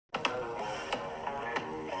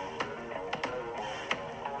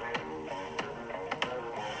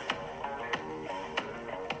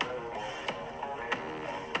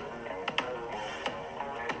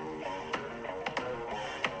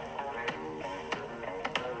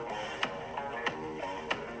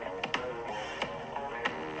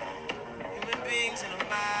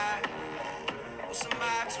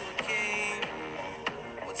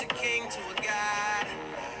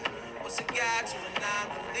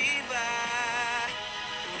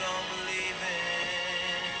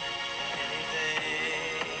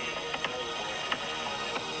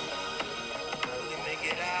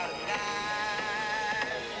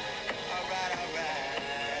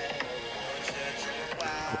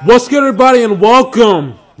What's good, everybody, and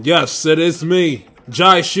welcome. Yes, it is me,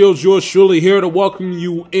 Jai Shields, yours truly, here to welcome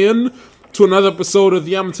you in to another episode of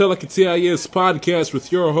the Amatelica TIS podcast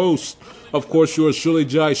with your host, of course, yours truly,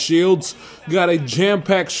 Jai Shields. Got a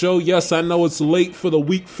jam-packed show. Yes, I know it's late for the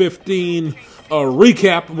Week 15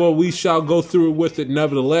 recap, but we shall go through with it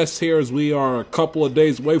nevertheless here, as we are a couple of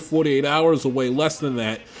days away, 48 hours away, less than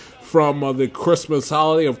that, from the Christmas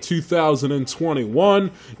holiday of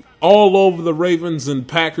 2021. All over the Ravens and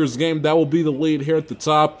Packers game. That will be the lead here at the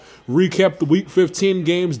top. Recap the Week 15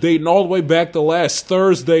 games dating all the way back to last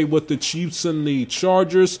Thursday with the Chiefs and the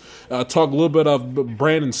Chargers. Talk a little bit of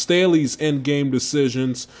Brandon Staley's in-game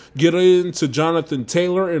decisions. Get into Jonathan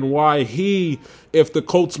Taylor and why he, if the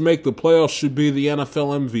Colts make the playoffs, should be the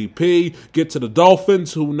NFL MVP. Get to the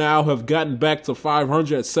Dolphins, who now have gotten back to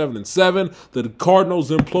 500 at 7-7. The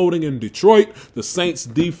Cardinals imploding in Detroit. The Saints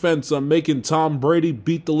defense making Tom Brady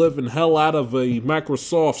beat the living hell out of a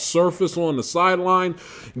Microsoft Surface on the sideline.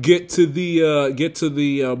 Get to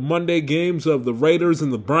the Monday games of the Raiders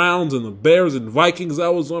and the Browns and the Bears and Vikings.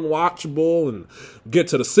 That was unwatchable. And get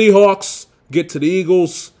to the Seahawks. Get to the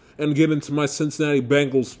Eagles. And get into my Cincinnati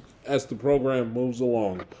Bengals as the program moves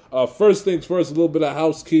along. First things first, a little bit of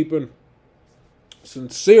housekeeping.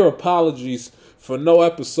 Sincere apologies for no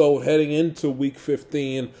episode heading into Week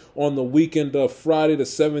 15 on the weekend of Friday the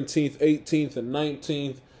 17th, 18th, and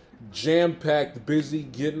 19th. Jam-packed, busy,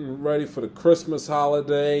 getting ready for the Christmas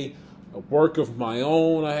holiday. A work of my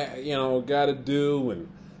own I got to do, and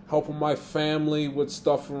helping my family with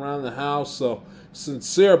stuff around the house. So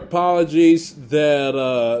sincere apologies that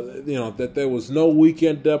that there was no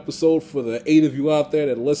weekend episode for the 8 of you out there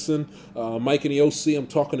that listen. Mike and the OC, I'm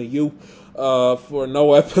talking to you. For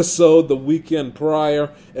no episode the weekend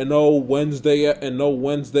prior, and no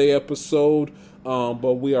Wednesday episode.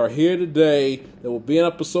 But we are here today. There will be an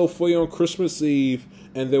episode for you on Christmas Eve,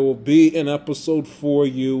 and there will be an episode for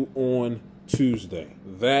you on Tuesday.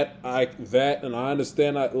 And I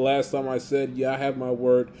understand that last time I said, yeah, I have my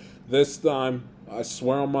word. This time, I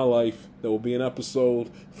swear on my life, there will be an episode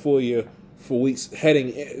for you for weeks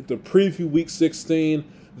heading to preview Week 16.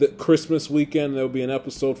 The Christmas weekend, there will be an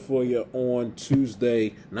episode for you on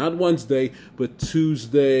Tuesday, not Wednesday, but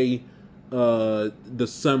Tuesday,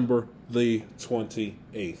 December the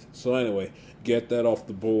 28th. So anyway, get that off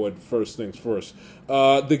the board. First things first.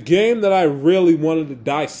 The game that I really wanted to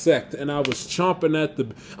dissect, and I was chomping at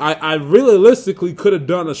I realistically could have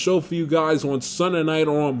done a show for you guys on Sunday night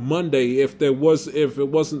or on Monday if it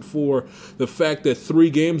wasn't for the fact that 3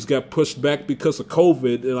 games got pushed back because of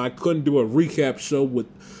COVID, and I couldn't do a recap show with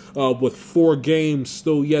 4 games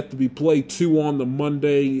still yet to be played, 2 on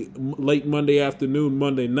the late Monday afternoon,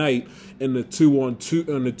 Monday night, and the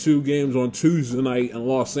 2 games on Tuesday night in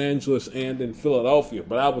Los Angeles and in Philadelphia.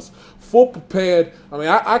 But I was full prepared. I mean,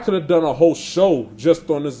 I could have done a whole show just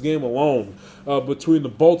on this game alone, between the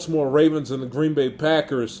Baltimore Ravens and the Green Bay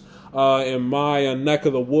Packers in my neck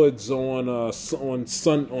of the woods on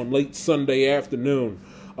late Sunday afternoon.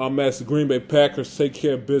 As the Green Bay Packers take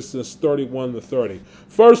care of business 31-30.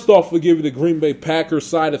 First off, we'll give you the Green Bay Packers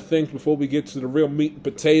side of things before we get to the real meat and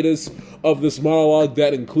potatoes of this monologue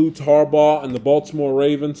that includes Harbaugh and the Baltimore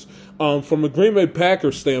Ravens. From a Green Bay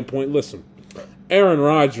Packers standpoint, listen, Aaron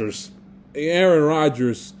Rodgers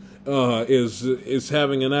is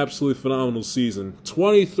having an absolutely phenomenal season.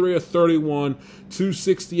 23 of 31,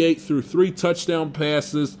 268 through 3 touchdown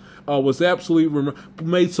passes. Was absolutely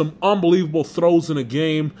made some unbelievable throws in a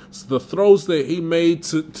game. So the throws that he made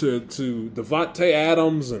to Devontae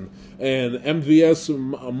Adams and MVS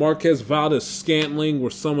Marquez Valdes-Scantling were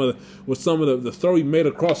some of the throw he made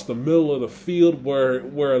across the middle of the field where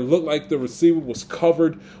it looked like the receiver was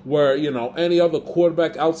covered. Where any other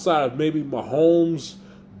quarterback outside of maybe Mahomes,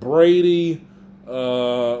 Brady.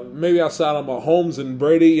 Maybe outside of Mahomes and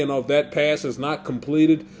Brady, that pass is not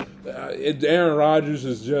completed. Aaron Rodgers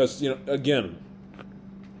is just, again,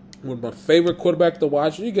 one of my favorite quarterbacks to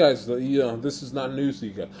watch. You guys, this is not news to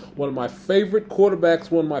you guys. One of my favorite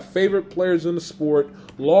quarterbacks, one of my favorite players in the sport.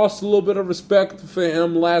 Lost a little bit of respect for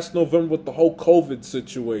him last November with the whole COVID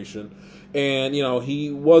situation. And,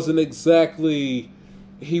 he wasn't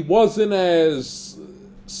as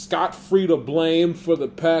scot-free to blame for the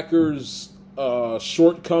Packers'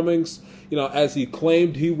 shortcomings, as he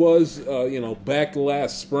claimed he was, back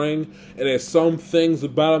last spring. And there's some things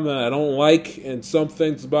about him that I don't like, and some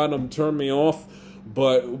things about him turn me off.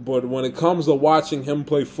 But when it comes to watching him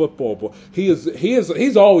play football,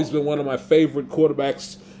 he's always been one of my favorite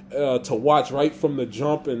quarterbacks to watch right from the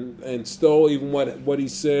jump, and still even what he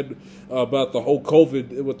said about the whole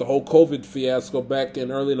COVID fiasco back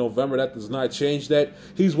in early November, that does not change that.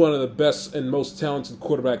 He's one of the best and most talented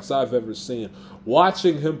quarterbacks I've ever seen.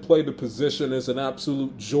 Watching him play the position is an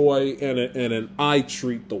absolute joy and an eye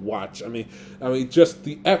treat to watch. I mean, just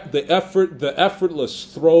the effortless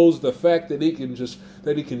throws, the fact that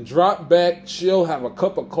he can drop back, chill, have a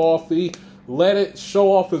cup of coffee, let it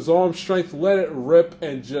show off his arm strength, let it rip,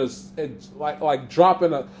 and like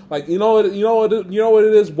dropping you know what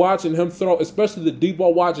it is watching him throw, especially the deep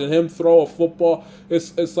ball. Watching him throw a football,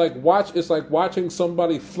 it's like watching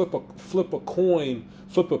somebody flip a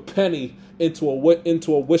penny into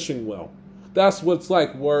a wishing well. That's what it's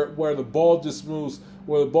like where the ball just moves.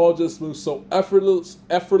 Where the ball just moves so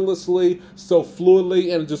effortlessly, so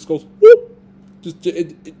fluidly, and it just goes whoop.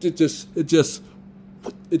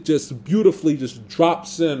 It just beautifully just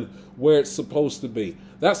drops in where it's supposed to be.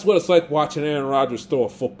 That's what it's like watching Aaron Rodgers throw a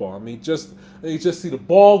football. I mean, you just see the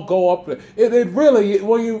ball go up. It really,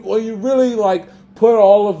 when you really like put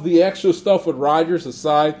all of the extra stuff with Rodgers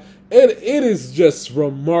aside, it is just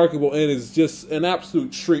remarkable, and it's just an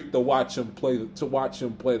absolute treat to watch him play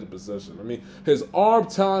the position. I mean, his arm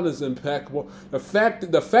talent is impeccable. The fact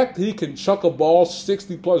that he can chuck a ball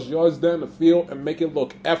 60+ yards down the field and make it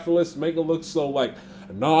look effortless, make it look so like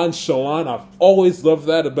nonchalant. I've always loved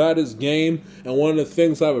that about his game, and one of the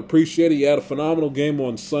things I've appreciated, he had a phenomenal game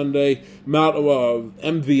on Sunday.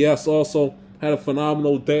 MVS also had a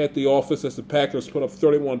phenomenal day at the office as the Packers put up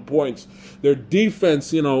 31 points. Their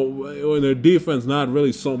defense, not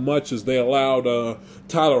really so much, as they allowed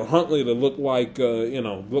Tyler Huntley to look like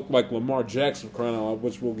Lamar Jackson, crying out loud,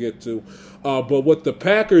 which we'll get to. But with the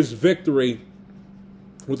Packers' victory,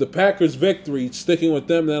 sticking with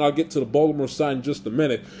them, then I'll get to the Baltimore side in just a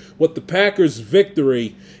minute. With the Packers'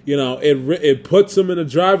 victory, it puts them in the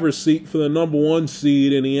driver's seat for the number 1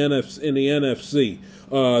 seed in the NFC.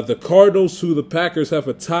 The Cardinals, who the Packers have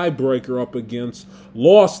a tiebreaker up against,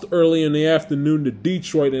 lost early in the afternoon to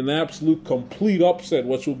Detroit in an absolute complete upset,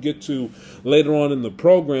 which we'll get to later on in the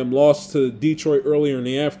program. Lost to Detroit earlier in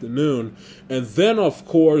the afternoon, and then of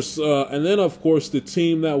course the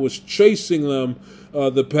team that was chasing them,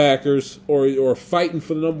 the Packers, or fighting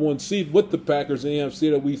for the number 1 seed with the Packers in the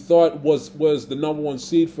NFC, that we thought was the number 1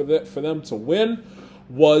 seed for them to win,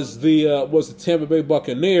 was the Tampa Bay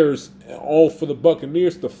Buccaneers. All for the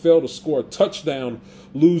Buccaneers to fail to score a touchdown,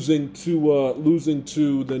 losing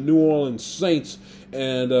to the New Orleans Saints,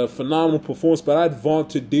 and a phenomenal performance by that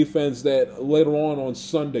vaunted defense that later on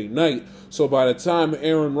Sunday night. So by the time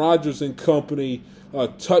Aaron Rodgers and company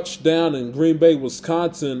touched down in Green Bay,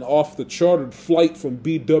 Wisconsin, off the chartered flight from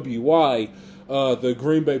BWI, the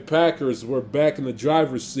Green Bay Packers were back in the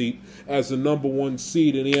driver's seat as the number 1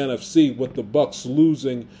 seed in the NFC, with the Bucs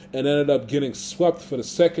losing and ended up getting swept for the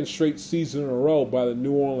 2nd straight season in a row by the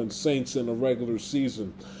New Orleans Saints in the regular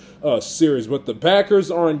season series. But the Packers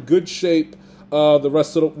are in good shape. They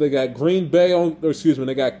got they got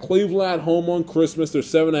Cleveland at home on Christmas. They're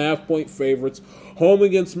 7.5-point favorites, home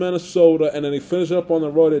against Minnesota, and then they finish up on the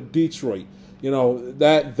road at Detroit.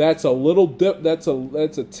 That's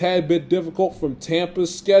a tad bit difficult from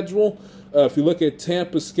Tampa's schedule. If you look at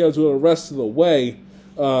Tampa's schedule the rest of the way,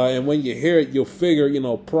 and when you hear it, you'll figure,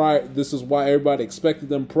 this is why everybody expected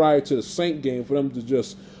them prior to the Saint game for them to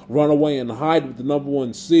just run away and hide with the number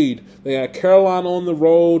 1 seed. They got Carolina on the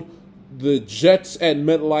road, the Jets at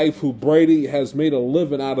MetLife, who Brady has made a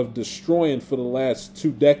living out of destroying for the last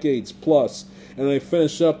 2 decades plus, and they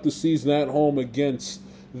finish up the season at home against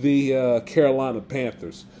the Carolina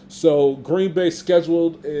Panthers. So Green Bay's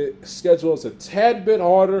schedule is a tad bit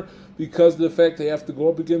harder because of the fact they have to go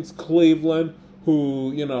up against Cleveland,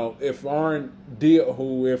 who if they aren't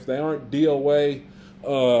DOA,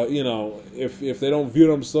 if they don't view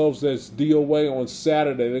themselves as DOA on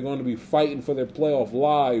Saturday, they're going to be fighting for their playoff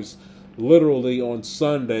lives literally on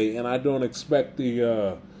Sunday, and I don't expect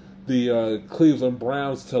the Cleveland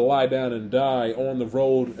Browns to lie down and die on the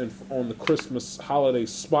road and on the Christmas holiday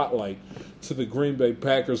spotlight to the Green Bay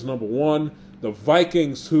Packers, number 1. The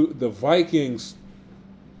Vikings, who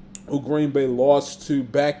Green Bay lost to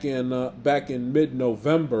back in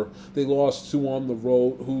mid-November, they lost to on the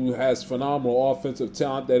road, who has phenomenal offensive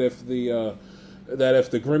talent, that if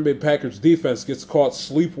the Green Bay Packers defense gets caught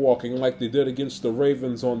sleepwalking like they did against the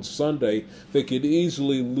Ravens on Sunday, they could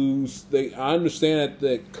easily lose. I understand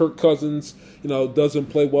that Kirk Cousins, doesn't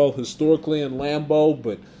play well historically in Lambeau,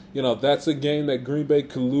 but that's a game that Green Bay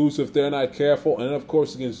could lose if they're not careful. And of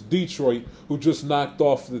course against Detroit, who just knocked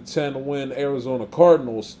off the 10-win Arizona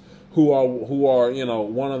Cardinals, who are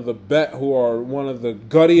one of the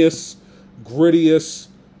guttiest, grittiest,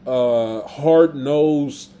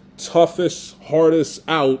 hard-nosed, toughest, hardest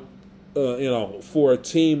out. For a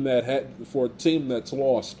team that's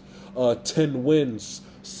lost 10 wins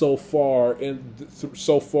so far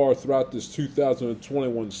throughout this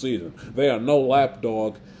 2021 season. They are no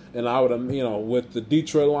lapdog, and I would with the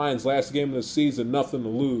Detroit Lions last game of the season, nothing to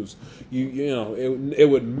lose. It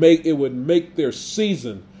would make their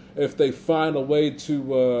season if they find a way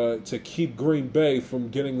to keep Green Bay from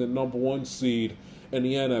getting the number 1 seed in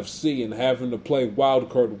the NFC and having to play wild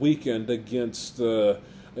card weekend against the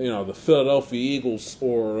Philadelphia Eagles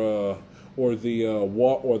or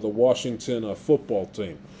the Washington football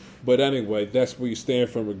team. But anyway, that's where you stand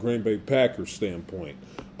from a Green Bay Packers standpoint.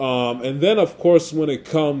 And then, of course, when it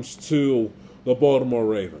comes to the Baltimore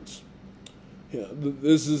Ravens,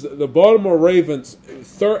 this is the Baltimore Ravens.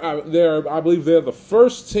 I believe they're the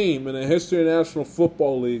first team in the history of the National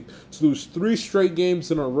Football League to lose 3 straight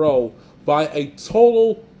games in a row by a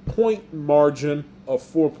total point margin of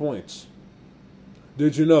 4 points.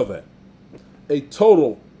 Did you know that? A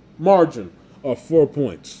total margin of 4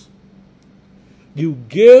 points. You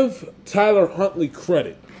give Tyler Huntley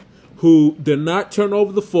credit, who did not turn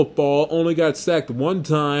over the football, only got sacked 1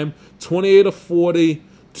 time, 28 of 40,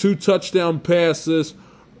 2 touchdown passes,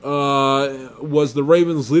 was the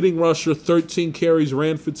Ravens' leading rusher, 13 carries,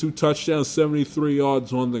 ran for 2 touchdowns, 73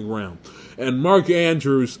 yards on the ground. And Mark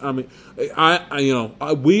Andrews, we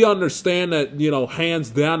understand that, hands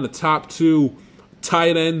down the top 2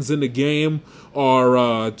 tight ends in the game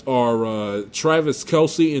are Travis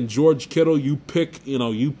Kelce and George Kittle. You pick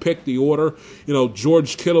the order.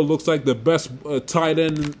 George Kittle looks like the best tight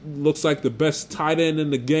end. Looks like the best tight end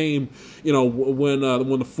in the game. When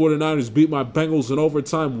the 49ers beat my Bengals in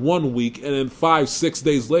overtime 1 week, and then 5-6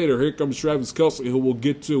 days later, here comes Travis Kelce, who we'll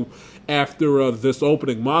get to after this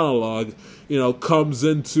opening monologue. Comes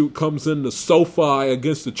into SoFi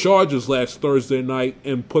against the Chargers last Thursday night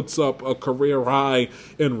and puts up a career high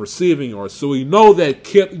in receiving yards. So we know that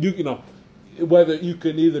whether you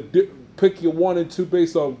can either pick your 1 and 2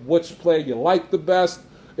 based on which player you like the best.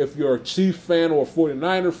 If you're a Chief fan or a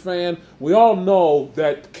 49er fan, we all know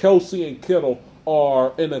that Kelce and Kittle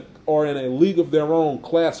are in a league of their own,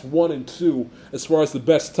 class 1 and 2, as far as the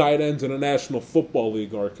best tight ends in the National Football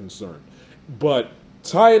League are concerned. But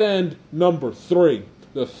tight end number 3,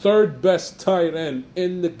 the 3rd best tight end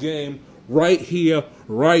in the game right here,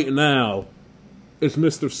 right now, is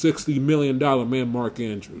Mr. $60 million man, Mark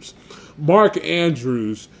Andrews. Mark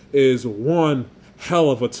Andrews is one hell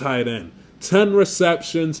of a tight end. 10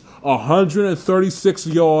 receptions, 136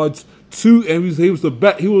 yards, and he was the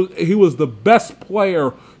best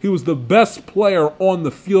player. He was the best player on the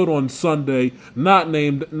field on Sunday, not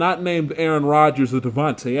named Aaron Rodgers or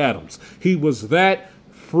Devontae Adams. He was that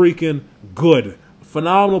freaking good.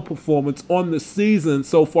 Phenomenal performance on the season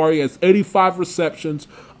so far. He has 85 receptions,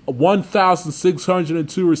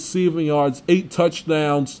 1,602 receiving yards, 8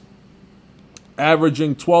 touchdowns,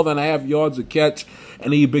 averaging 12.5 yards a catch,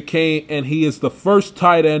 and he is the first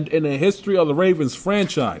tight end in the history of the Ravens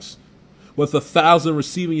franchise with 1,000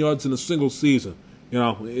 receiving yards in a single season.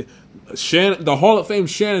 The Hall of Fame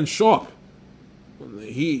Shannon Sharpe.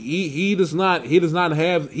 He does not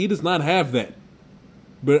have that,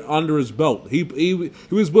 but under his belt, he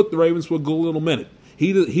was with the Ravens for a good little minute.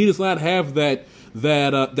 He does not have that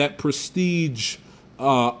prestige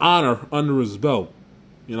honor under his belt.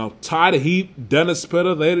 Ty Heap, Dennis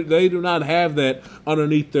Pitta, they do not have that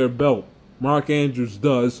underneath their belt. Mark Andrews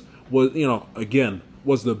does.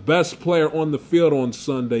 Was the best player on the field on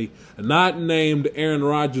Sunday, not named Aaron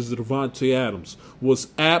Rodgers or Devontae Adams, was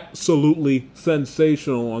absolutely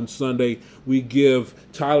sensational on Sunday. We give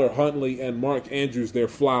Tyler Huntley and Mark Andrews their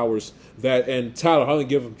flowers. And Tyler Huntley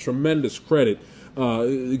give him tremendous credit.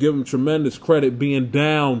 Being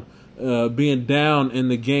down in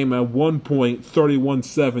the game at one point,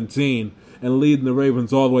 31-17. And leading the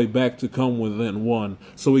Ravens all the way back to come within 1.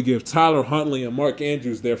 So we give Tyler Huntley and Mark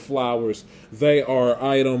Andrews their flowers. They are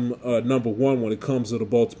item number 1 when it comes to the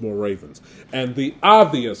Baltimore Ravens. And the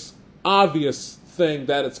obvious thing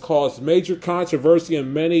that it's caused major controversy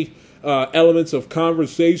and many elements of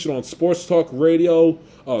conversation on sports talk radio,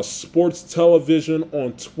 sports television,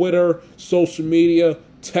 on Twitter, social media,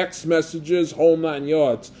 text messages, whole 9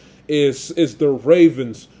 yards, is the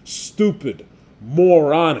Ravens' stupid,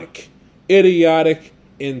 moronic, idiotic,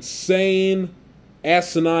 insane,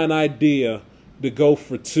 asinine idea to go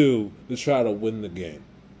for 2 to try to win the game.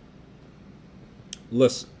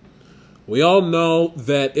 Listen, we all know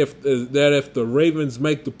that if the Ravens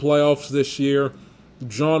make the playoffs this year,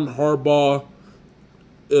 John Harbaugh,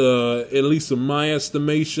 at least in my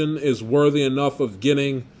estimation, is worthy enough of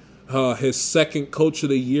getting his second Coach of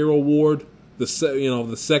the Year award, the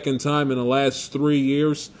second time in the last 3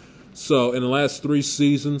 years. So in the last 3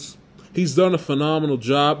 seasons, he's done a phenomenal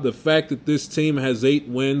job. The fact that this team has 8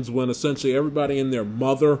 wins when essentially everybody and their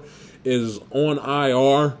mother is on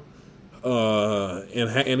IR,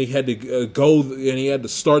 and he had to he had to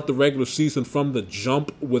start the regular season from the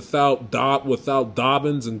jump without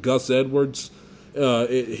Dobbins and Gus Edwards.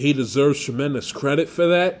 He deserves tremendous credit for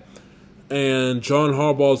that. And John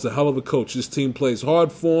Harbaugh is a hell of a coach. His team plays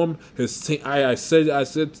hard for him. His team, I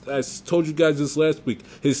told you guys this last week.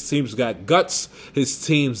 His team's got guts. His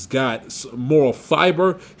team's got moral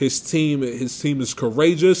fiber. His team is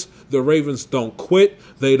courageous. The Ravens don't quit.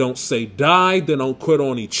 They don't say die. They don't quit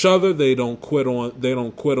on each other. They don't quit on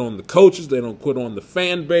the coaches. They don't quit on the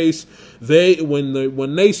fan base.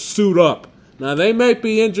 When they suit up. Now they might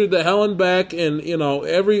be injured to hell and back, and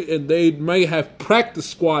they may have practice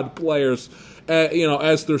squad players,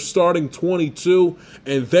 as their starting 22,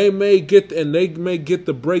 and they may get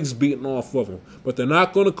the brakes beaten off of them. But they're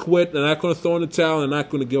not going to quit. They're not going to throw in the towel. They're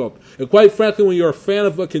not going to give up. And quite frankly, when you're a fan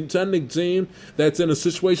of a contending team that's in a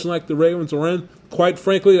situation like the Ravens are in, quite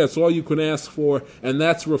frankly, that's all you can ask for, and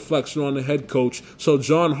that's a reflection on the head coach. So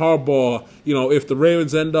John Harbaugh, if the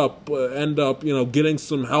Ravens end up getting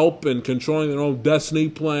some help and controlling their own destiny,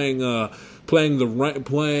 playing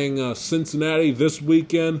Cincinnati this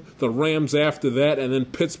weekend, the Rams after that, and then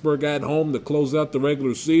Pittsburgh at home to close out the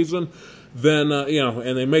regular season, then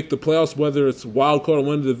and they make the playoffs, whether it's wild card or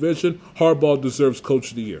win the division, Harbaugh deserves Coach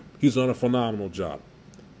of the Year. He's done a phenomenal job.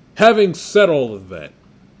 Having said all of that,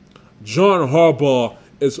 John Harbaugh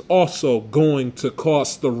is also going to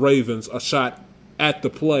cost the Ravens a shot at the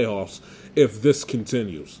playoffs if this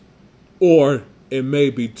continues, or it may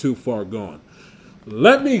be too far gone.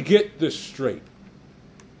 Let me get this straight.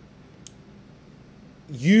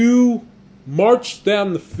 You march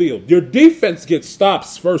down the field. Your defense gets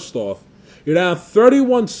stops first off. You're down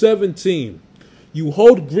 31-17. You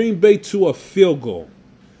hold Green Bay to a field goal.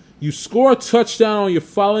 You score a touchdown on your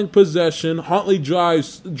following possession. Huntley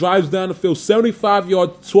drives down the field, 75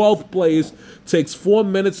 yards, 12 plays, takes 4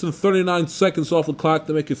 minutes and 39 seconds off the clock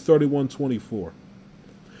to make it 31-24.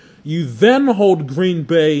 You then hold Green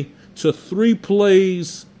Bay to 3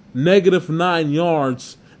 plays, -9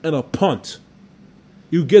 yards, and a punt.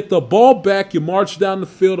 You get the ball back, you march down the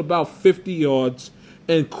field about 50 yards,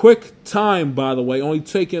 and quick time, by the way, only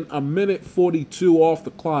taking 1:42 off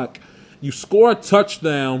the clock. You score a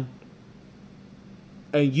touchdown,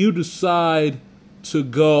 and you decide to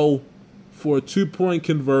go for a 2-point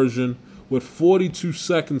conversion with 42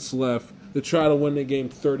 seconds left to try to win the game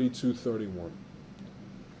 32-31.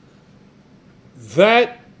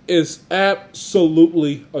 That is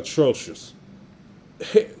absolutely atrocious.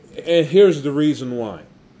 And here's the reason why.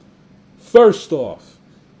 First off,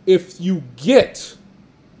 if you get,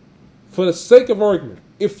 for the sake of argument,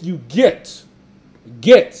 if you get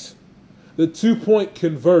the 2-point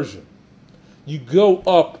conversion, you go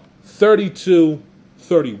up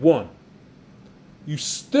 32-31. You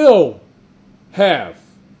still have,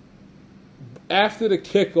 after the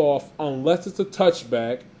kickoff, unless it's a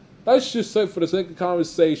touchback, let's just say for the sake of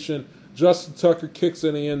conversation, Justin Tucker kicks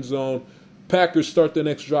in the end zone. Packers start the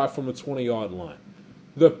next drive from the 20-yard line.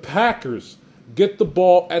 The Packers get the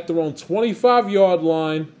ball at their own 25-yard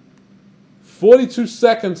line, 42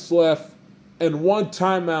 seconds left, and 1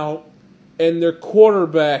 timeout, and their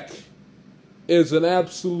quarterback is an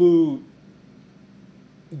absolute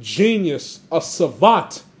genius, a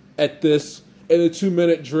savant at this, in a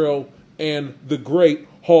 2-minute drill, and the great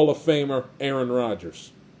Hall of Famer Aaron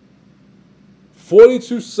Rodgers.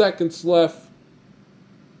 42 seconds left.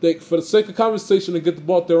 For the sake of conversation, they get the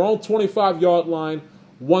ball at their own 25-yard line,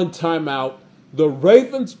 1 timeout. The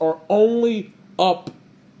Ravens are only up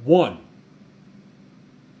 1.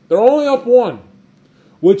 They're only up 1,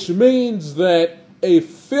 which means that a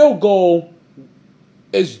field goal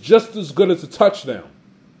is just as good as a touchdown.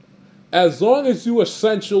 As long as you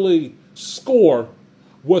essentially score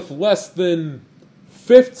with less than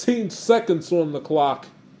 15 seconds on the clock,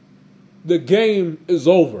 the game is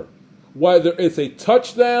over, whether it's a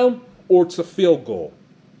touchdown or it's a field goal.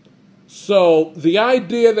 So the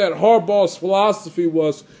idea that Harbaugh's philosophy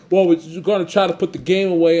was, well, we're going to try to put the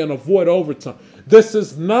game away and avoid overtime. This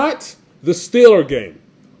is not the Steeler game,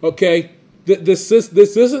 okay? This isn't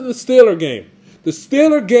the Steeler game. The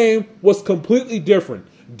Steeler game was completely different.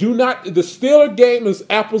 The Steeler game is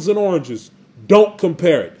apples and oranges. Don't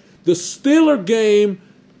compare it. The Steeler game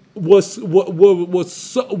was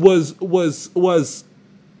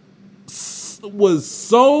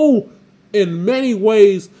so in many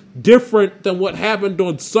ways different than what happened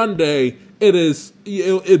on Sunday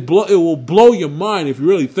it will blow your mind if you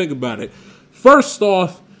really think about it. First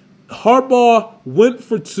off, Harbaugh went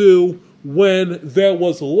for 2 when there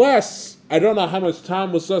was less. I don't know how much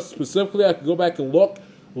time was left specifically. I can go back and look.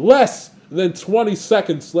 Less than 20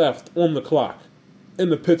 seconds left on the clock in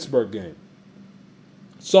the Pittsburgh game.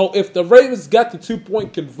 So if the Ravens got the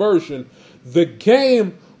 2-point conversion, the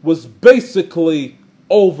game was basically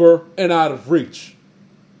over and out of reach.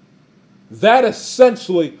 That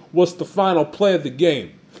essentially was the final play of the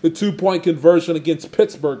game. The 2-point conversion against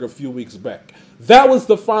Pittsburgh a few weeks back. That was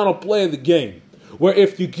the final play of the game. Where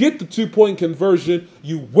if you get the 2-point conversion,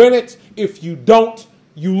 you win it. If you don't,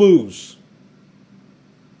 you lose.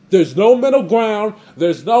 There's no middle ground.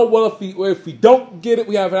 There's no, well, if we don't get it,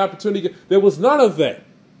 we have an opportunity. There was none of that.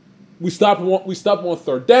 We stop on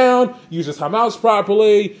third down, use the timeouts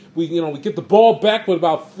properly. We get the ball back with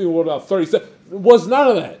about 30 seconds. It was none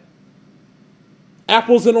of that.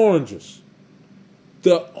 Apples and oranges.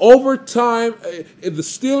 The overtime, in the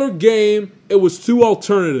Steeler game, it was 2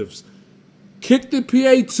 alternatives. Kick the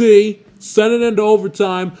PAT, send it into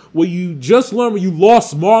overtime, where you just learned where you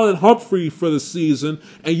lost Marlon Humphrey for the season,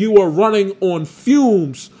 and you were running on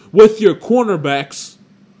fumes with your cornerbacks,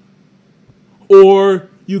 or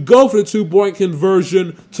you go for the 2-point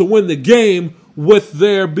conversion to win the game with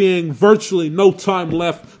there being virtually no time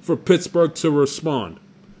left for Pittsburgh to respond.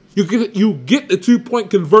 You get the 2-point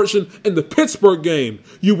conversion in the Pittsburgh game,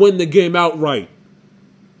 you win the game outright.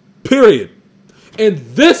 Period. In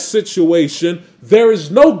this situation, there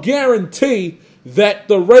is no guarantee that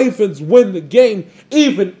the Ravens win the game,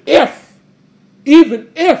 even if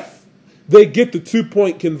they get the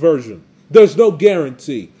 2-point conversion. There's no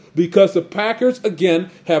guarantee. Because the Packers,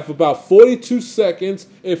 again, have about 42 seconds.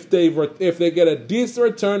 If they get a decent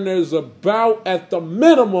return, there's about, at the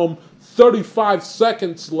minimum, 35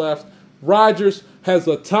 seconds left. Rodgers has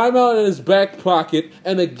a timeout in his back pocket.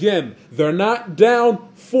 And again, they're not down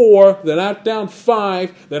 4. They're not down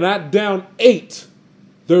 5. They're not down 8.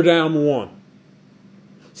 They're down 1.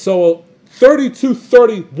 So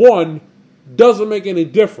 32-31 doesn't make any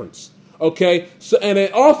difference. Okay? So, and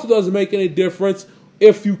it also doesn't make any difference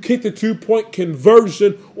if you kick the 2-point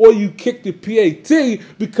conversion or you kick the PAT,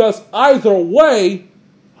 because either way,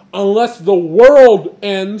 unless the world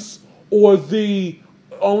ends or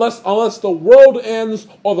unless the world ends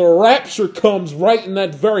or the rapture comes right in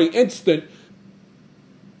that very instant,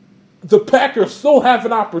 the Packers still have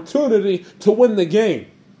an opportunity to win the game.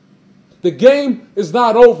 The game is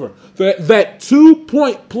not over. That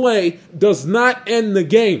 2-point play does not end the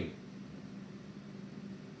game.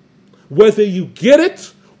 Whether you get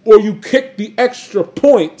it or you kick the extra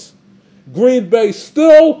point, Green Bay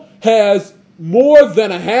still has more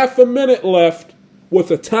than a half a minute left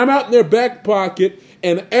with a timeout in their back pocket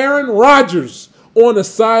and Aaron Rodgers on the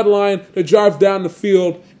sideline to drive down the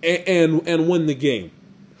field and win the game.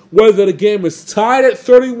 Whether the game is tied at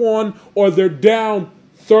 31 or they're down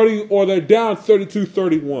 30 or they're down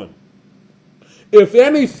 32-31. If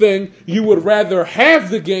anything, you would rather have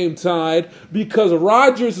the game tied because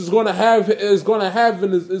Rodgers is going to have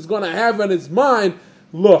in his mind,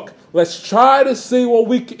 look, let's try to see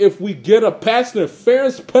if we get a pass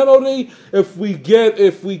interference penalty, if we get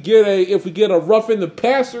a roughing the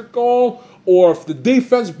passer call, or if the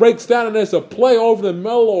defense breaks down and there's a play over the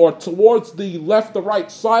middle or towards the left or right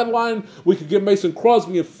sideline, we could get Mason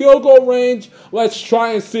Crosby in field goal range. Let's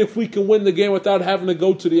try and see if we can win the game without having to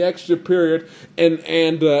go to the extra period and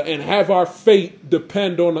have our fate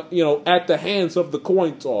depend on at the hands of the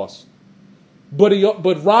coin toss.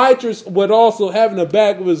 But Rodgers would also have in the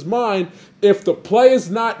back of his mind, if the play is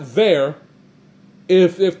not there,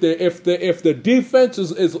 if the defense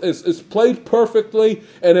is played perfectly,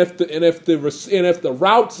 and if the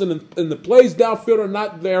routes and the plays downfield are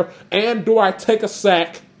not there, and do I take a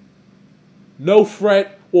sack? No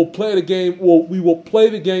fret. We'll play the game. We will play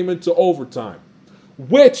the game into overtime.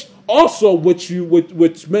 Which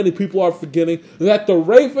many people are forgetting, that the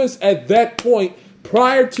Ravens at that point,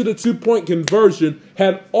 prior to the 2-point conversion,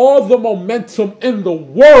 had all the momentum in the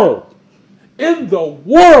world. In the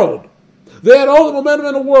world. They had all the momentum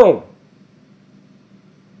in the world.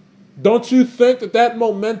 Don't you think that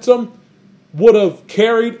momentum would have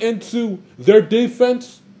carried into their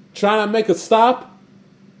defense trying to make a stop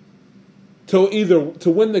to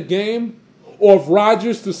win the game, or if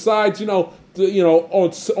Rodgers decides, on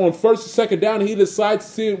first or second down, he decides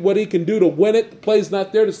to see what he can do to win it. The play's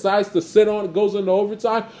not there, decides to sit on it, goes into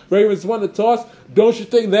overtime. Ravens won the toss. Don't you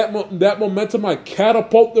think that momentum might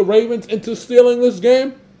catapult the Ravens into stealing this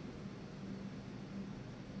game?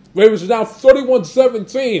 Ravens are down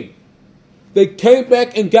 31-17. They came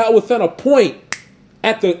back and got within a point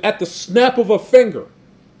at the snap of a finger.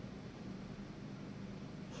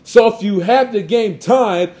 So if you have the game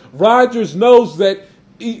tied, Rodgers knows that,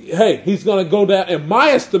 he's going to go down, in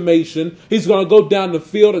my estimation, he's going to go down the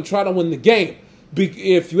field and try to win the game.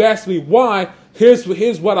 If you ask me why, here's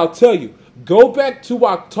what I'll tell you. Go back to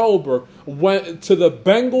October, to the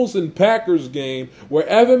Bengals and Packers game, where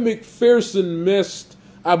Evan McPherson missed,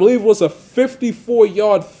 I believe it was a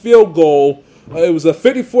 54-yard field goal. It was a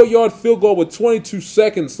 54-yard field goal with 22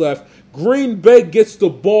 seconds left. Green Bay gets the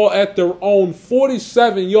ball at their own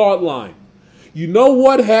 47-yard line. You know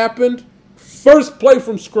what happened? First play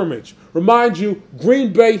from scrimmage. Remind you,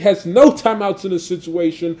 Green Bay has no timeouts in this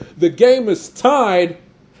situation. The game is tied,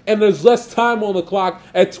 and there's less time on the clock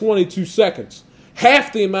at 22 seconds.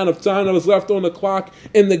 Half the amount of time that was left on the clock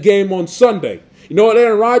in the game on Sunday. You know what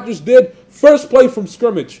Aaron Rodgers did? First play from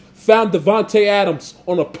scrimmage. Found Devontae Adams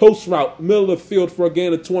on a post route, middle of the field for a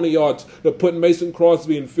gain of 20 yards to put Mason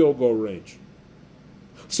Crosby in field goal range.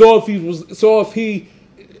 So if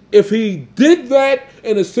he did that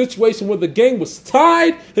in a situation where the game was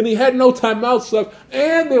tied and he had no timeouts left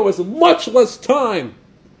and there was much less time,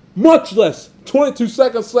 22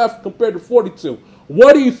 seconds left compared to 42,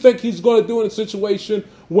 what do you think he's going to do in a situation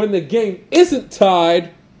when the game isn't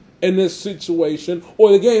tied in this situation,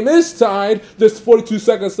 or the game is tied, there's 42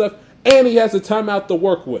 seconds left, and he has a timeout to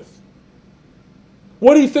work with?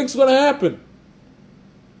 What do you think's going to happen?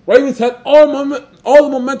 Ravens had all the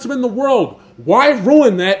momentum in the world. Why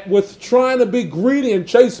ruin that with trying to be greedy and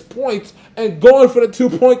chase points and going for the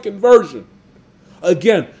 2-point conversion?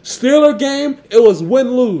 Again, Steeler game, it was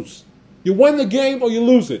win-lose. You win the game or you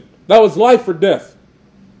lose it. That was life or death.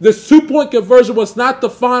 This 2-point conversion was not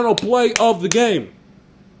the final play of the game.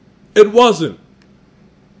 It wasn't.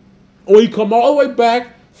 When you come all the way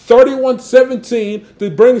back, 31-17, to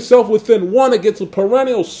bring yourself within one against a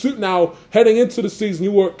perennial suit. Now, heading into the season,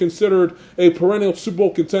 you were considered a perennial Super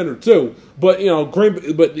Bowl contender too. But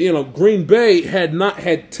Green Bay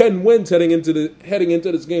had 10 wins heading into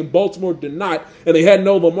this game. Baltimore did not, and they had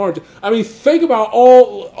no Lamar. I mean, think about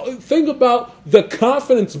the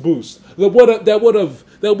confidence boost that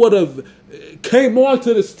would have came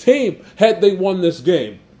onto this team had they won this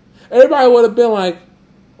game. Everybody would have been like,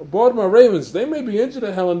 Baltimore Ravens, they may be injured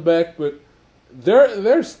at hell and back, but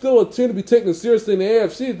they're still a team to be taken seriously in the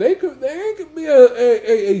AFC. They could be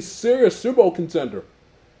a serious Super Bowl contender.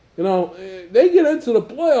 You know, they get into the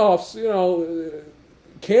playoffs, you know,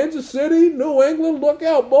 Kansas City, New England, look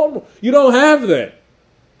out, Baltimore. You don't have that.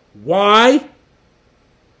 Why?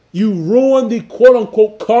 You ruined the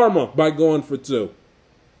quote-unquote karma by going for 2.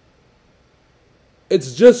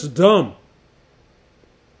 It's just dumb.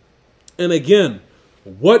 And again,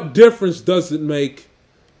 what difference does it make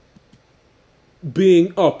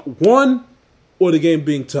being up 1 or the game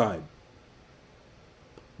being tied?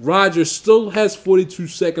 Rodgers still has 42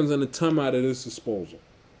 seconds and a timeout at his disposal.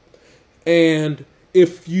 And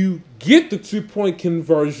if you get the 2-point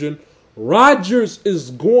conversion, Rodgers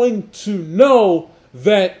is going to know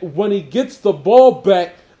that when he gets the ball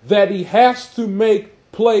back, that he has to make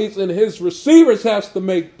plays and his receivers has to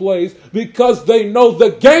make plays because they know the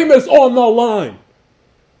game is on the line.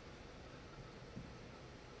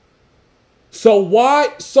 So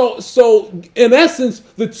in essence,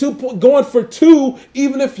 the going for 2,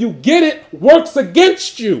 even if you get it, works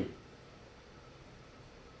against you.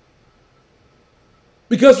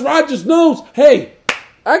 Because Rodgers knows, hey,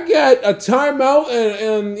 I got a timeout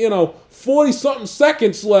and 40-something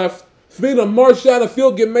seconds left for me to march down the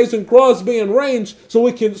field, get Mason Crosby in range so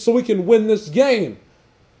we can win this game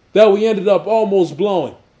that we ended up almost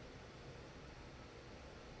blowing.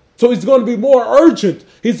 So he's going to be more urgent.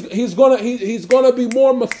 He's going to be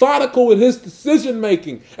more methodical with his decision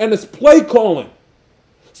making and his play calling.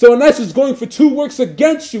 So in essence, going for 2 works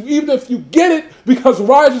against you, even if you get it, because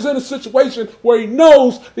Rodgers in a situation where he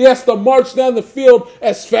knows he has to march down the field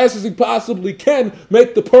as fast as he possibly can,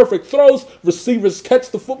 make the perfect throws, receivers catch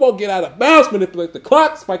the football, get out of bounds, manipulate the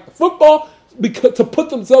clock, spike the football, to put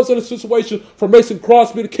themselves in a situation for Mason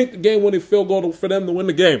Crosby to kick the game-winning field goal for them to win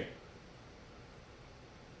the game.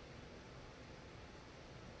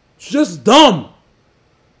 It's just dumb.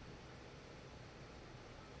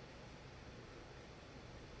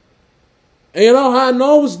 And you know how I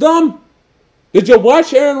know it was dumb? Did you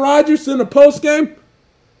watch Aaron Rodgers in the postgame?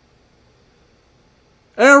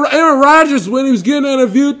 Aaron Rodgers, when he was getting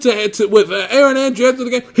interviewed with Aaron Andrews after the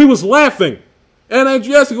game, he was laughing. Aaron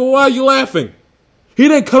Andrews asked him, why are you laughing? He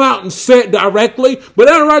didn't come out and say it directly, but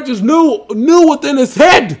Aaron Rodgers knew within his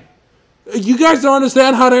head. You guys don't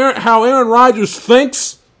understand how Aaron Rodgers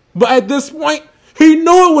thinks, but at this point, he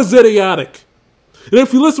knew it was idiotic. And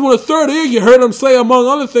if you listen to the third ear, you heard him say, among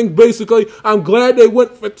other things, basically, I'm glad they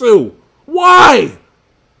went for 2. Why?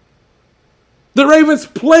 The Ravens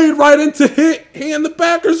played right into the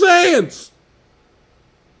Packers' hands.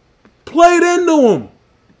 Played into him.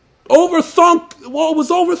 Was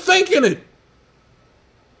overthinking it.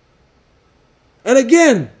 And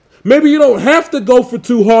again, maybe you don't have to go for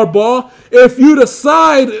 2, Harbaugh. If you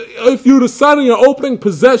decide on your opening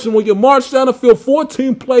possession, when you march down the field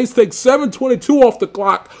 14 plays, take 7:22 off the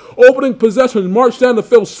clock, opening possession, march down the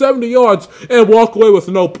field 70 yards, and walk away with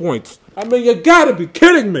no points. I mean, you gotta be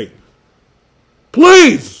kidding me.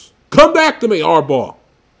 Please, come back to me, Harbaugh.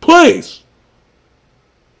 Please.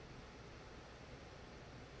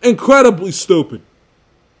 Incredibly stupid.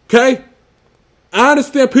 Okay? I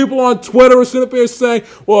understand people on Twitter are sitting up here saying,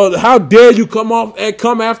 well, how dare you come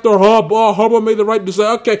after Harbaugh? Harbaugh made the right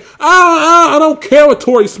decision. Okay, I don't care what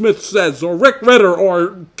Torrey Smith says, or Rick Ritter,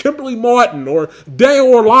 or Kimberly Martin, or Dale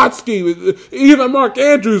Orlovsky, even Mark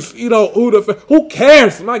Andrews, who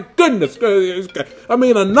cares? My goodness. I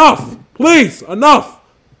mean, enough. Please, enough.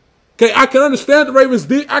 Okay, I can understand the Ravens.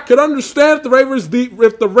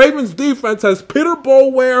 If the Ravens defense has Peter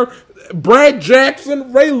Boulware, Brad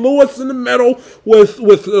Jackson, Ray Lewis in the middle, with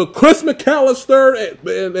Chris McAllister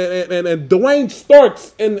and Dwayne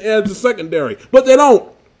Starks as the secondary, but they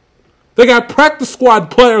don't. They got practice squad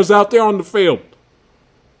players out there on the field.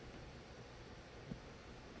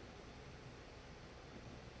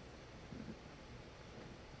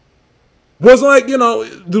 Was like,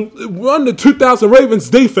 run the 2000 Ravens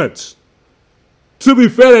defense. To be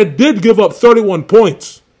fair, they did give up 31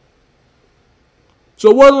 points. So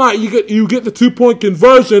it wasn't like you get the 2-point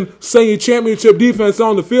conversion, saying your championship defense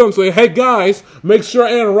on the field and say, hey guys, make sure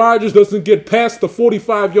Aaron Rodgers doesn't get past the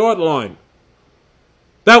 45-yard line.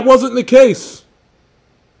 That wasn't the case.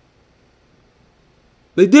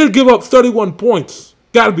 They did give up 31 points.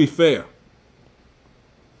 Gotta be fair.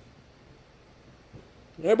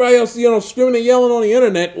 Everybody else, screaming and yelling on the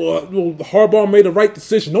internet, well, Harbaugh made the right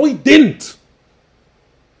decision. No, he didn't.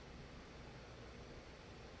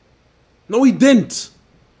 No, he didn't.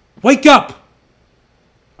 Wake up.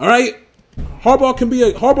 All right? Harbaugh can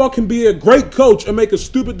be a great coach and make a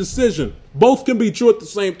stupid decision. Both can be true at the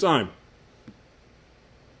same time.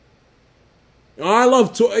 I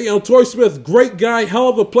love Torrey Smith, great guy, hell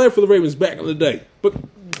of a player for the Ravens back in the day. But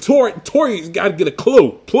Torrey's got to get a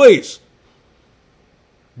clue, please.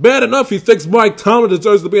 Bad enough he thinks Mike Tomlin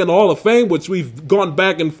deserves to be in the Hall of Fame, which we've gone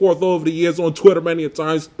back and forth over the years on Twitter many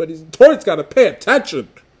times, but Torrey's got to pay attention.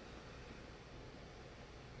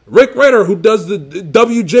 Rick Ritter, who does the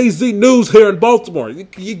WJZ News here in Baltimore,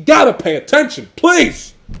 you got to pay attention,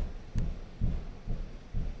 please.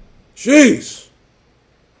 Jeez.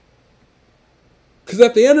 Because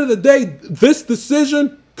at the end of the day, this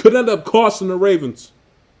decision could end up costing the Ravens.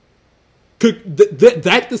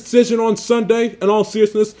 That decision on Sunday, in all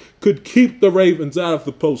seriousness, could keep the Ravens out of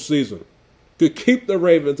the postseason. Could keep the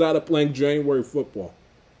Ravens out of playing January football.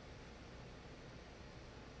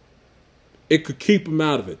 It could keep them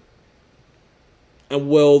out of it. And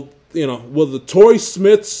will the Torrey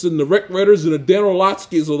Smiths and the Rick Ritters and the Dan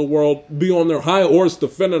Orlovskys of the world be on their high horse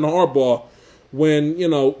defending Harbaugh when,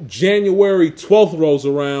 January 12th rolls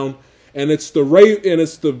around and it's the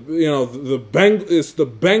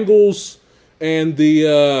Bengals and the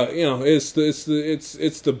it's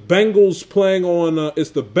the Bengals playing on it's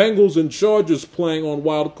the Bengals and Chargers playing on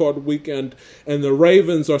Wild Card Weekend, and the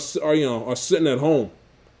Ravens are sitting at home.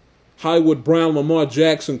 Highwood Brown, Lamar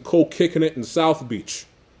Jackson, Cole kicking it in South Beach.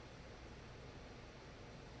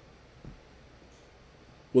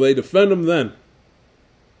 Will they defend them then?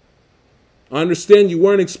 I understand you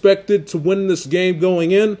weren't expected to win this game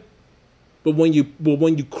going in, but when you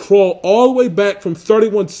crawl all the way back from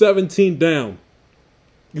 31-17 down,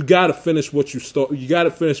 you got to finish what you start. You got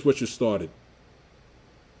to finish what you started.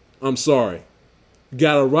 I'm sorry. You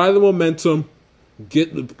got to ride the momentum.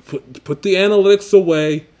 Put the analytics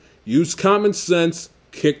away. Use common sense.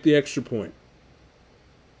 Kick the extra point.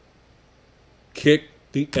 Kick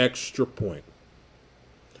the extra point.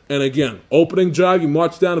 And again, opening drive, you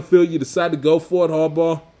march down the field, you decide to go for it,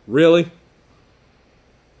 Harbaugh. Really?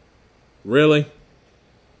 Really?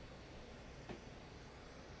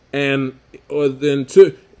 And then,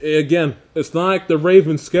 again, it's not like the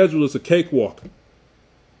Ravens' schedule is a cakewalk.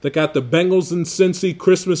 They got the Bengals in Cincy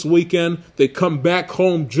Christmas weekend. They come back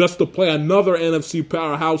home just to play another NFC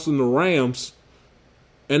powerhouse in the Rams.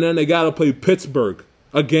 And then they got to play Pittsburgh,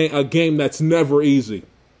 a game that's never easy,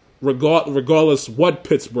 regardless what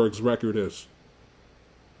Pittsburgh's record is.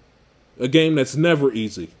 A game that's never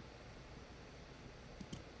easy.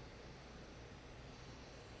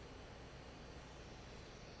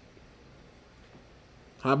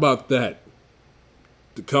 How about that?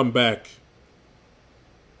 To come back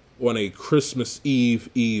on a Christmas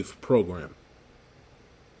Eve program.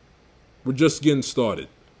 We're just getting started.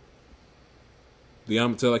 The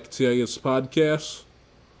Amatella Katias podcast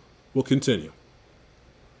will continue.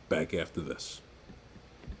 Back after this.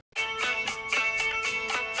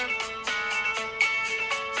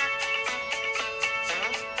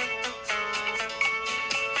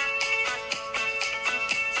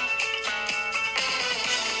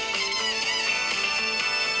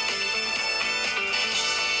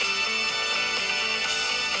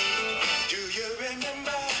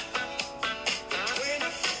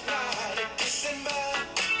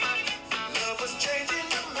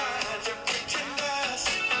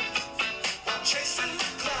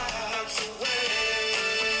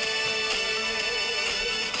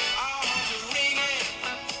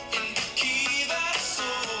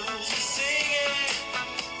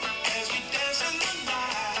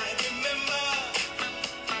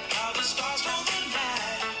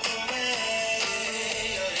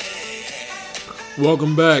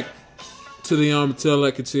 Welcome back to the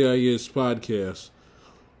Amatella Katias podcast.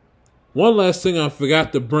 One last thing I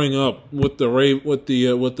forgot to bring up with the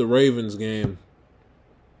Ravens game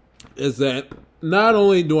is that not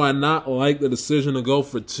only do I not like the decision to go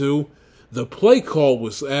for two, the play call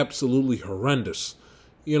was absolutely horrendous.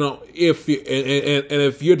 You know, if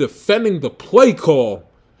you're defending the play call,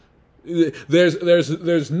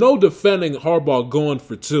 there's no defending Harbaugh going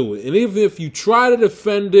for two, and even if you try to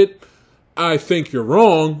defend it, I think you're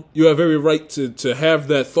wrong. You have every right to have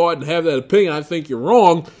that thought and have that opinion. I think you're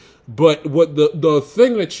wrong. But what the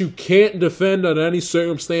thing that you can't defend under any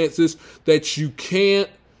circumstances, that you can't,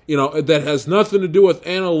 that has nothing to do with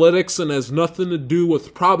analytics and has nothing to do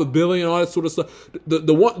with probability and all that sort of stuff.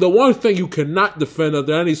 The one thing you cannot defend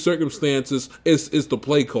under any circumstances is the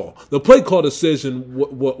play call. The play call decision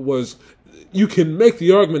was. You can make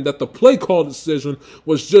the argument that the play call decision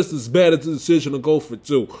was just as bad as the decision to go for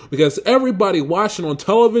two. Because everybody watching on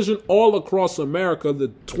television all across America, the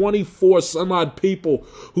 24 some odd people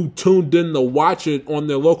who tuned in to watch it on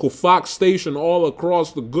their local Fox station all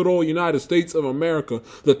across the good old United States of America,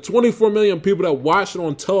 the 24 million people that watched it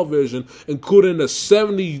on television, including the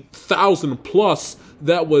 70,000 plus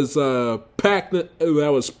that was packed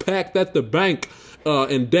at the bank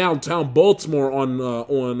in downtown Baltimore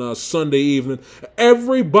on Sunday evening.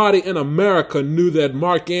 Everybody in America knew that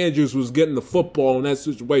Mark Andrews was getting the football in that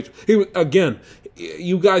situation.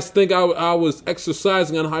 You guys think I was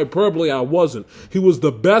exercising on hyperbole? I wasn't. He was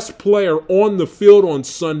the best player on the field on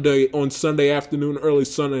Sunday afternoon, early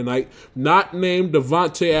Sunday night, not named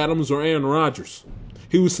Davante Adams or Aaron Rodgers.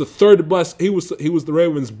 He was the third best. He was the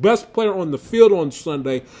Ravens' best player on the field on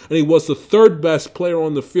Sunday, and he was the third best player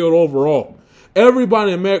on the field overall.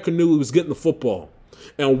 Everybody in America knew he was getting the football.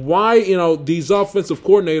 And why, these offensive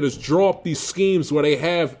coordinators draw up these schemes where they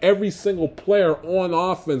have every single player on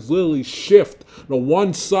offense literally shift to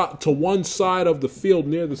one side of the field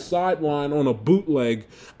near the sideline on a bootleg,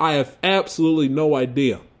 I have absolutely no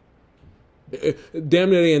idea.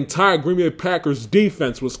 Damn near the entire Green Bay Packers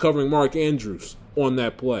defense was covering Mark Andrews on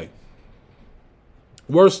that play.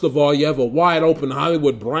 Worst of all, you have a wide open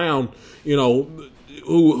Hollywood Brown,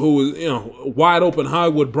 who wide open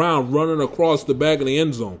Hollywood Brown running across the back of the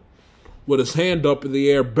end zone with his hand up in the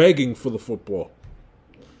air begging for the football,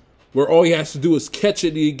 where all he has to do is catch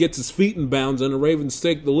it, he gets his feet in bounds, and the Ravens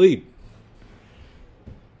take the lead.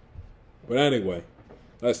 But anyway,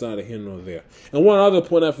 that's not a here nor there. And one other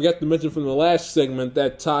point I forgot to mention from the last segment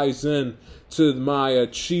that ties in to my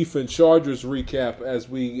Chief and Chargers recap as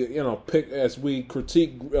we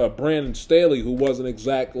critique Brandon Staley, who wasn't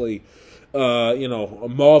exactly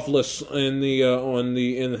marvelous in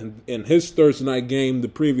his Thursday night game the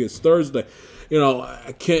previous Thursday.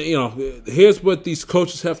 Here's what these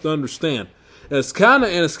coaches have to understand. And it's kind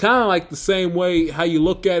of like the same way how you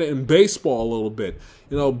look at it in baseball a little bit.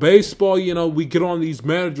 Baseball, we get on these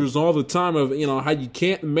managers all the time of, how you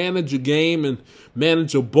can't manage a game and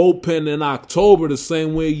manage a bullpen in October the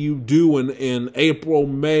same way you do in April,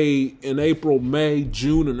 May,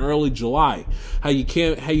 June, and early July. How you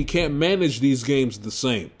can't manage these games the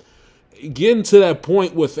same. Getting to that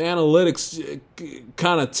point with analytics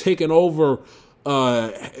kind of taking over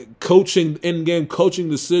coaching, in-game coaching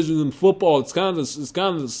decisions in football, it's kind of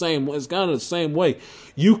the same way.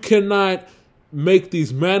 You cannot make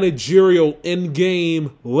these managerial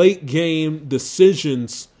in-game, late-game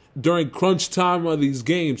decisions during crunch time of these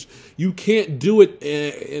games. You can't do it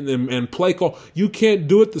in play call. You can't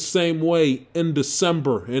do it the same way in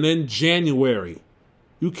December and in January.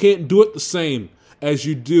 You can't do it the same as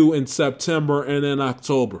you do in September and in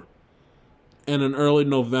October. and in early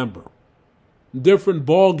November. Different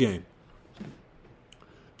ball game.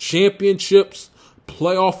 Championships,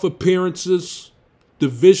 playoff appearances,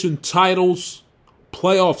 division titles,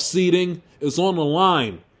 playoff seeding is on the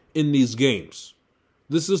line in these games.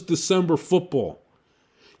 This is December football.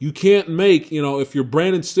 You can't make, if you're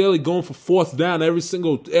Brandon Staley going for fourth down every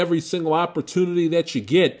single opportunity that you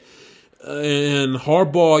get, and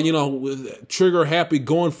Harbaugh, trigger happy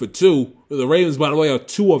going for two. The Ravens, by the way, are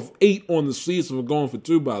 2 of 8 on the season for going for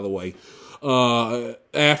two, by the way.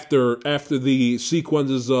 After the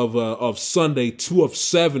sequences of Sunday, 2 of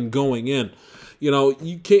 7 going in.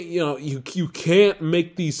 You can't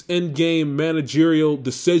make these in-game managerial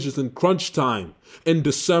decisions in crunch time in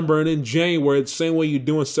December and in January the same way you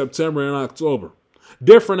do in September and October.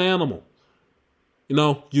 Different animal.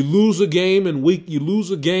 You lose a game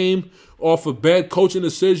off a bad coaching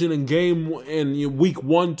decision in week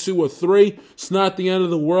 1, 2, or 3. It's not the end of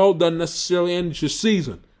the world. Doesn't necessarily end your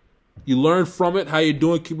season. You learn from it, how you're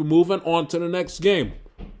doing, keep it moving on to the next game.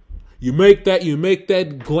 You make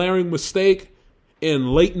that glaring mistake in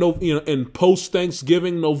in post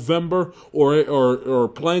Thanksgiving November or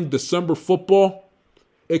playing December football.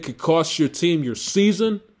 It could cost your team your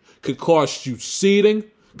season, could cost you seeding,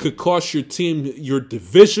 could cost your team your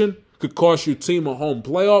division, could cost your team a home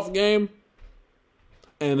playoff game.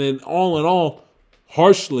 And then all in all,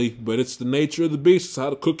 harshly, but it's the nature of the beast. It's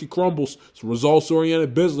how the cookie crumbles. It's a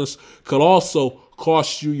results-oriented business. Could also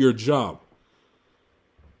cost you your job.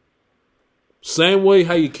 Same way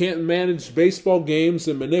how you can't manage baseball games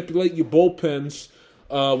and manipulate your bullpens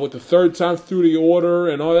with the third time through the order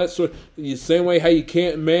and all that sort. The same way how you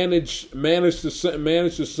can't manage the same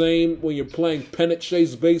when you're playing pennant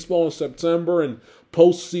chase baseball in September and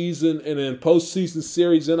postseason and then postseason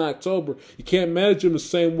series in October. You can't manage them the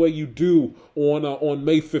same way you do on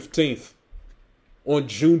May 15th, on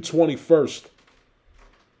June 21st,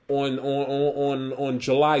 on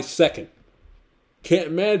July 2nd.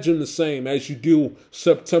 Can't manage them the same as you do on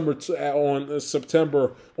September the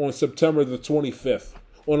 25th,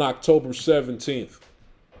 on October 17th,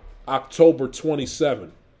 October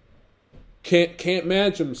 27th. Can't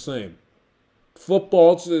manage them the same.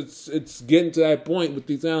 Football, it's getting to that point with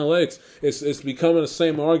these analytics. It's becoming the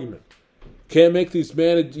same argument. You can't make these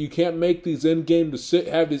in-game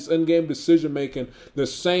decision making the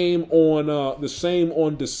same on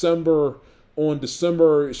December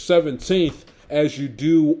 17th as you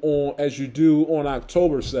do on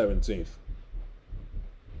October 17th.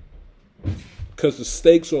 Because the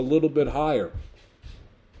stakes are a little bit higher.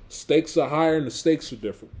 Stakes are higher and the stakes are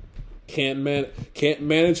different. Can't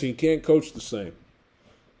manage and you can't coach the same.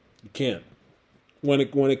 You can't. When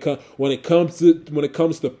it comes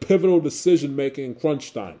to pivotal decision making in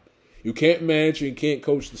crunch time, you can't manage and you can't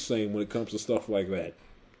coach the same when it comes to stuff like that.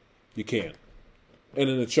 You can't. And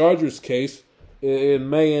in the Chargers case, it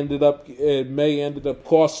may ended up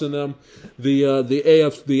costing them the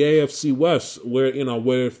AFC West, where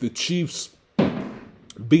if the Chiefs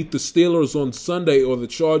beat the Steelers on Sunday or the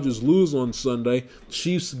Chargers lose on Sunday,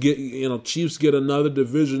 Chiefs get another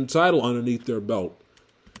division title underneath their belt.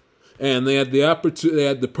 And they had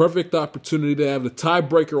the perfect opportunity to have the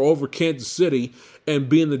tiebreaker over Kansas City and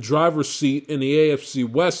be in the driver's seat in the AFC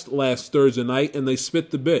West last Thursday night, and they spit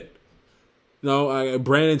the bit.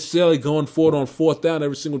 Brandon Staley going for it on fourth down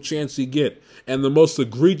every single chance he get. And the most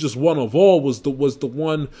egregious one of all was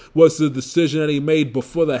the decision that he made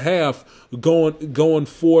before the half, going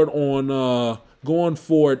for it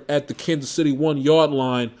at the Kansas City 1-yard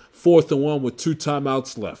line, 4th and 1 with 2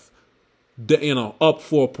 timeouts left. Up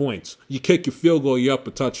 4 points. You kick your field goal, you're up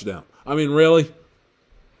a touchdown. I mean, really?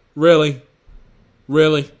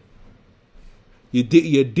 Your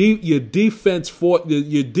defense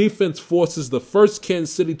forces the first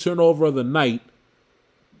Kansas City turnover of the night.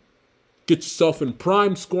 Get yourself in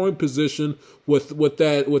prime scoring position with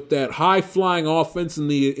that high flying offense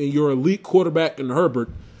and your elite quarterback in Herbert.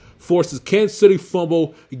 Forces Kansas City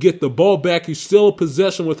fumble. You get the ball back. You're still in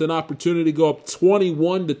possession with an opportunity to go up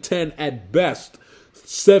 21-10 at best,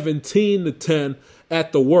 17-10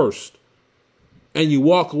 at the worst, and you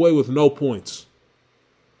walk away with no points.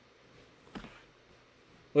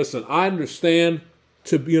 Listen, I understand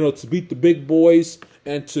to beat the big boys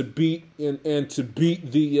and to beat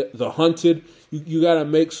the hunted. You got to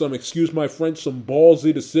make some, excuse my French, some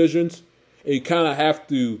ballsy decisions, and you kind of have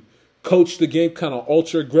to coach the game kind of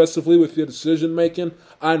ultra aggressively with your decision making.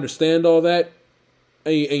 I understand all that,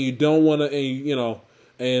 and you don't want to,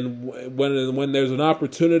 and when there's an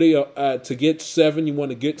opportunity to get 7, you want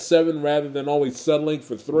to get 7 rather than always settling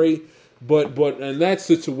for 3. But in that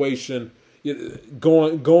situation,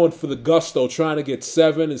 going for the gusto, trying to get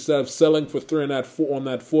 7 instead of selling for 3 on that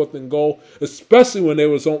 4th and goal, especially when there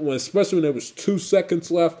was 2 seconds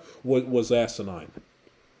left, was asinine.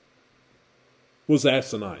 Was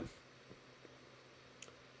asinine.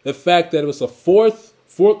 The fact that it was a fourth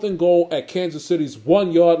and goal at Kansas City's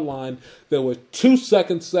 1-yard line, there were 2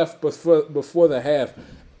 seconds left before the half,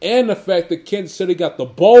 and the fact that Kansas City got the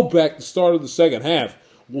ball back at the start of the second half.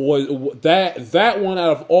 Was that one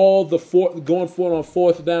out of all the going for it on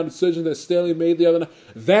 4th down decisions that Staley made the other night,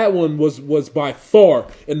 that one was by far,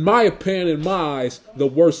 in my opinion, in my eyes, the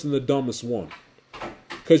worst and the dumbest one.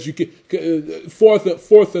 Because you could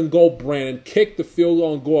fourth and goal, Brandon, kick the field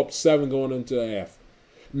goal and go up 7 going into the half,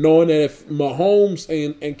 knowing that if Mahomes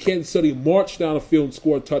and Kansas City march down the field and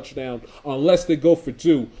score a touchdown, unless they go for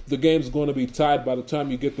 2, the game's going to be tied by the time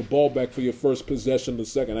you get the ball back for your first possession of the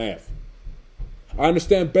second half. I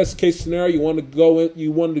understand best case scenario, you wanted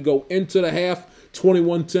to go into the half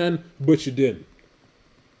 21-10, but you didn't.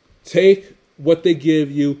 Take what they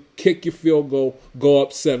give you, kick your field goal, go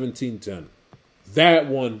up 17-10. That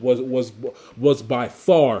one was by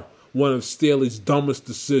far one of Staley's dumbest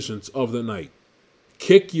decisions of the night.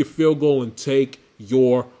 Kick your field goal and take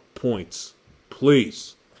your points.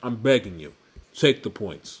 Please, I'm begging you, take the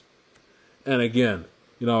points. And again,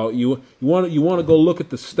 you want to go look at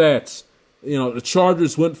the stats. The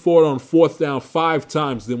Chargers went for it on 4th down 5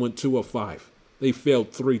 times, then went 2 of 5. They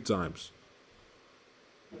failed 3 times.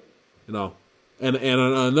 And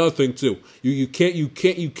another thing too, you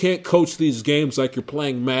can't coach these games like you're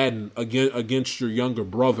playing Madden against your younger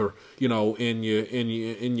brother, in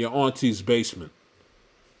your auntie's basement.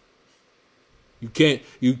 You can't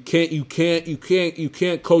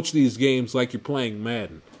coach these games like you're playing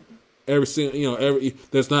Madden. There's not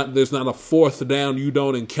a 4th down you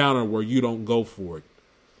don't encounter where you don't go for it.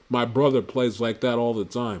 My brother plays like that all the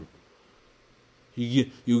time.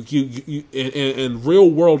 In real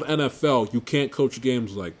world NFL, you can't coach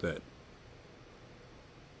games like that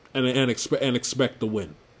and expect to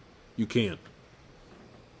win. You can't.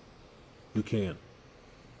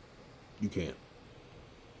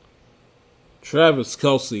 Travis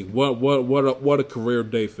Kelce, what a career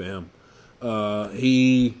day for him.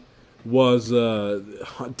 He was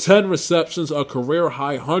 10 receptions, a career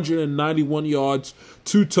high, 191 yards,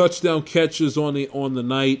 2 touchdown catches on the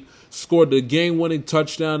night. Scored the game-winning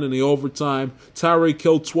touchdown in the overtime. Tyreek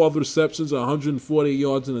Hill, 12 receptions, 140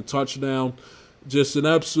 yards and a touchdown. Just an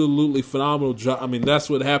absolutely phenomenal job. I mean, that's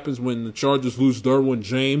what happens when the Chargers lose Derwin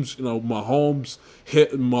James. Mahomes,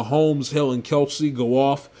 Hill, and Kelce go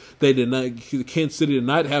off. Kansas City did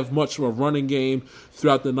not have much of a running game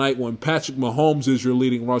throughout the night when Patrick Mahomes is your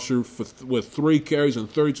leading rusher with 3 carries and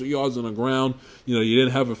 32 yards on the ground. You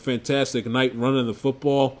didn't have a fantastic night running the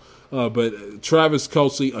football. But Travis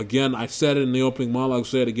Kelce, again, I said it in the opening monologue, I'll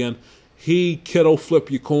say it again. Kittle, flip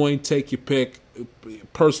your coin, take your pick.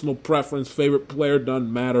 Personal preference, favorite player,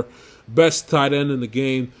 doesn't matter. Best tight end in the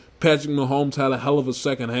game. Patrick Mahomes had a hell of a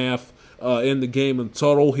second half in the game. In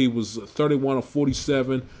total, he was 31 of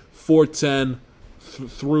 47, 410,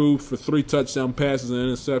 threw for 3 touchdown passes and an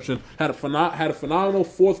interception. Had a phenomenal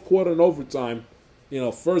 4th quarter and overtime.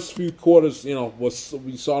 First few quarters, we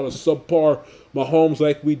saw the subpar Mahomes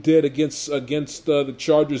like we did against the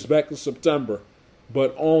Chargers back in September.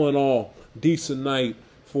 But all in all, decent night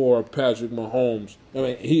for Patrick Mahomes. I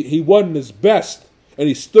mean, he wasn't his best, and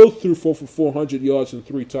he still threw for 400 yards and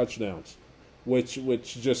 3 touchdowns, which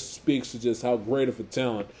just speaks to just how great of a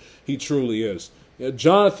talent he truly is.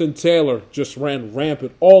 Jonathan Taylor just ran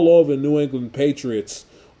rampant all over New England Patriots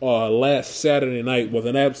last Saturday night with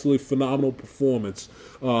an absolutely phenomenal performance.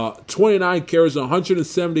 29 carries,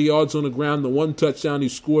 170 yards on the ground. The 1 touchdown he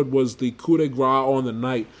scored was the coup de grace on the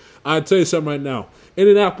night. I'll tell you something right now.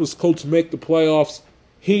 Indianapolis Colts make the playoffs.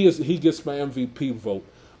 He gets my MVP vote.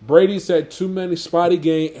 Brady's had too many spotty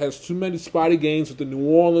games with the New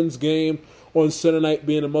Orleans game on Sunday night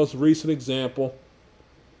being the most recent example.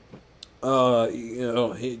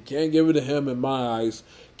 He can't give it to him in my eyes.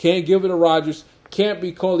 Can't give it to Rodgers. Can't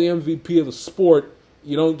be called the MVP of the sport.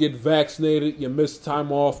 You don't get vaccinated. You miss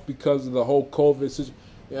time off because of the whole COVID situation.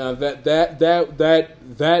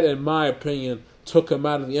 That, in my opinion, took him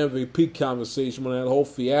out of the MVP conversation when that whole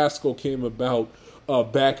fiasco came about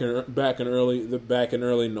back in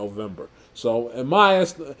early November. So, in my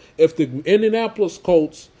estimate, if the Indianapolis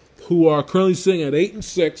Colts, who are currently sitting at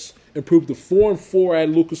 8-6, improved to 4-4 at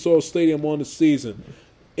Lucas Oil Stadium on the season,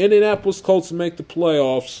 Indianapolis Colts make the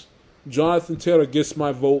playoffs. Jonathan Taylor gets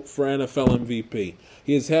my vote for NFL MVP.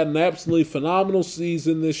 He has had an absolutely phenomenal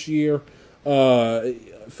season this year.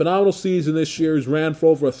 Phenomenal season this year. He's ran for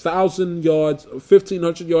over 1,000 yards,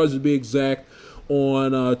 1,500 yards to be exact,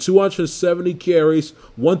 on 270 carries,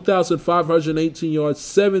 1,518 yards,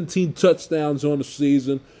 17 touchdowns on the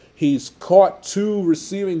season. He's caught 2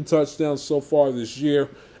 receiving touchdowns so far this year.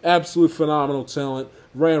 Absolute phenomenal talent.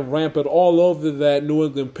 Ran rampant all over that New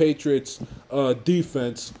England Patriots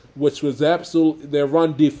defense, which was their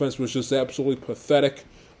run defense was just absolutely pathetic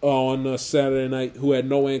on Saturday night, who had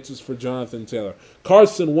no answers for Jonathan Taylor.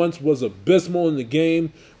 Carson Wentz was abysmal in the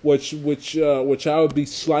game, which I would be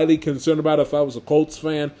slightly concerned about if I was a Colts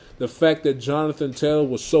fan. The fact that Jonathan Taylor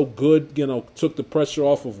was so good, took the pressure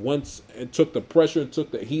off of Wentz and took the pressure and took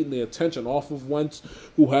the heat and the attention off of Wentz,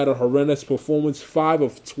 who had a horrendous performance, 5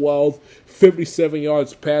 of 12, 57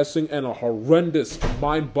 yards passing, and a horrendous,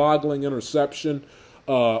 mind-boggling interception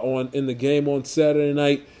in the game on Saturday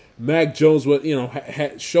night. Mac Jones would,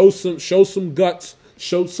 show some guts,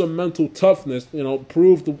 showed some mental toughness,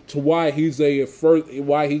 proved to why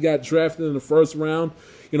why he got drafted in the first round.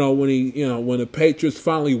 When the Patriots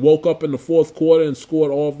finally woke up in the fourth quarter and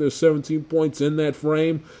scored all of their 17 points in that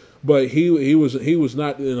frame. But he was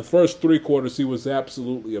not in the first 3 quarters. He was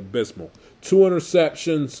absolutely abysmal. 2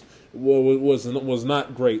 interceptions was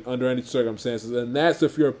not great under any circumstances, and that's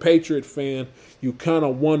if you're a Patriot fan, you kind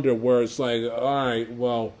of wonder where it's like, all right,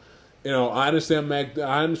 well. I understand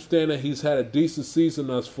I understand that he's had a decent season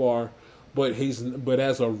thus far, but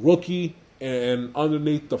as a rookie and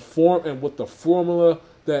underneath the form and with the formula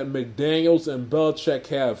that McDaniels and Belichick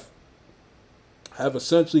have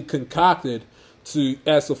essentially concocted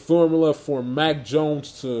as a formula for Mac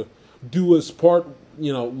Jones to do his part,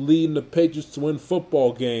 leading the Patriots to win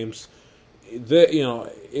football games. You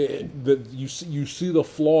see the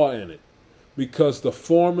flaw in it. Because the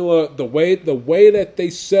formula, the way that they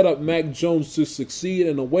set up Mac Jones to succeed,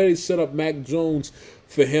 and the way they set up Mac Jones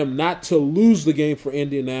for him not to lose the game for for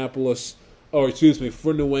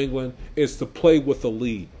New England, is to play with a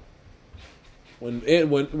lead. When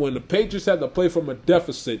the Patriots have to play from a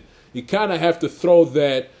deficit, you kind of have to throw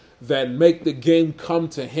that make the game come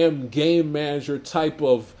to him game manager type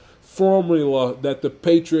of formula that the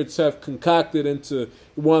Patriots have concocted into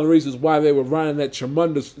one of the reasons why they were running that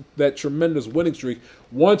tremendous winning streak.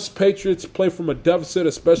 Once Patriots play from a deficit,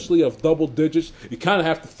 especially of double digits, you kind of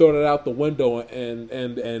have to throw that out the window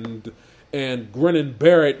and grin and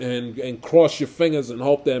bear it and cross your fingers and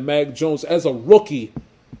hope that Mac Jones, as a rookie,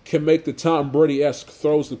 can make the Tom Brady-esque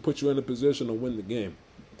throws to put you in a position to win the game.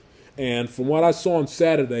 And from what I saw on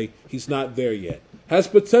Saturday, he's not there yet. Has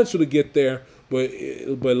potential to get there. But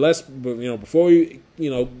before you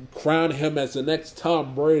crown him as the next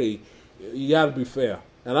Tom Brady, you got to be fair.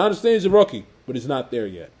 And I understand he's a rookie, but he's not there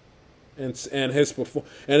yet. And his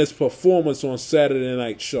performance on Saturday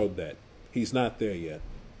night showed that he's not there yet.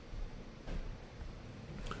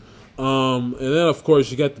 And then of course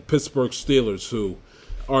you got the Pittsburgh Steelers, who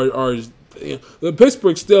are the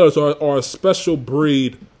Pittsburgh Steelers are a special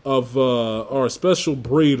breed of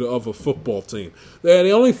a football team. They're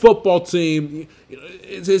the only football team.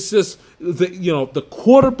 It's just the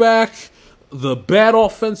quarterback, the bad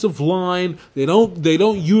offensive line. They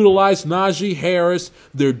don't utilize Najee Harris.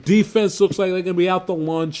 Their defense looks like they're gonna be out to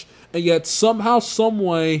lunch, and yet somehow, some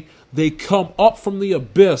way, they come up from the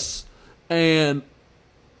abyss and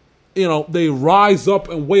they rise up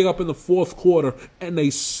and wake up in the fourth quarter and they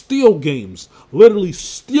steal games, literally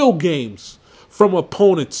steal games from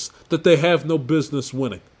opponents that they have no business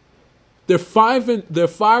winning. They're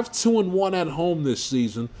 5-2-1 at home this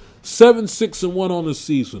season, 7-6-1 on the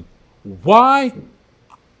season. Why?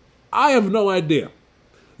 I have no idea.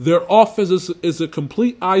 Their offense is a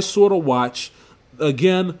complete eyesore to watch.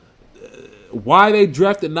 Again, why they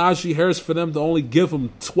drafted Najee Harris for them to only give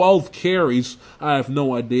him 12 carries, I have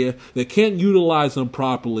no idea. They can't utilize him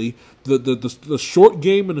properly. The short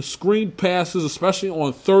game and the screen passes, especially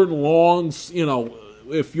on third and longs,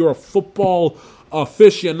 if you're a football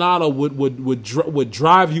aficionado, would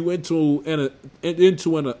drive you into an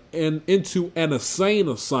insane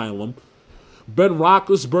asylum. Ben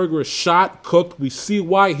Roethlisberger is shot, cooked. We see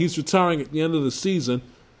why he's retiring at the end of the season.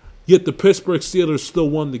 Yet the Pittsburgh Steelers still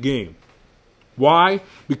won the game. Why?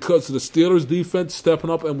 Because the Steelers' defense stepping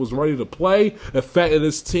up and was ready to play. The fact that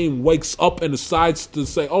this team wakes up and decides to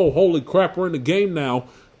say, "Oh, holy crap, we're in the game now,"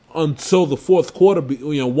 until the fourth quarter.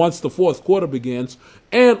 Once the fourth quarter begins,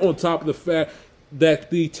 and on top of the fact that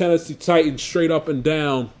the Tennessee Titans straight up and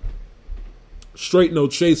down, straight no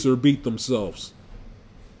chaser, beat themselves.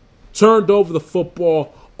 Turned over the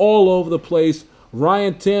football all over the place.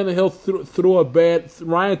 Ryan Tannehill threw a bad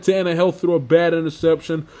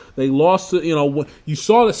interception. They lost it. You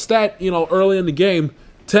saw the stat, early in the game.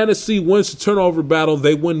 Tennessee wins the turnover battle,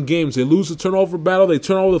 they win games. They lose the turnover battle, they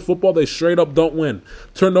turn over the football, they straight up don't win.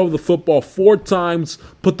 Turned over the football 4 times,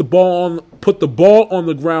 put the ball on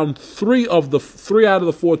the ground 3 out of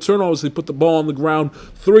the 4 turnovers. They put the ball on the ground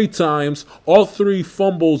 3 times. All 3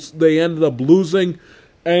 fumbles they ended up losing.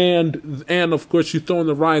 And of course, you throw in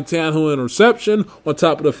the Ryan Tannehill interception, on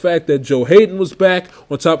top of the fact that Joe Hayden was back,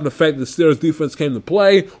 on top of the fact that the Steelers defense came to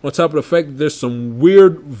play, on top of the fact that there's some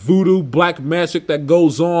weird voodoo black magic that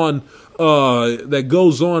goes on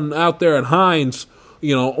out there at Heinz,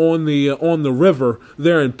 on the river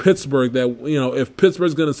there in Pittsburgh. That if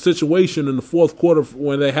Pittsburgh's in a situation in the fourth quarter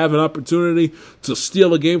when they have an opportunity to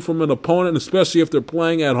steal a game from an opponent, especially if they're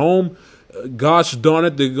playing at home, gosh darn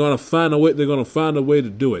it, they're going to find a way. They're going to find a way to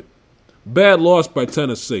do it. Bad loss by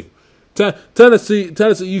Tennessee. Tennessee.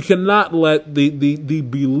 You cannot let the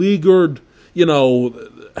beleaguered,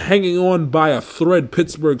 hanging on by a thread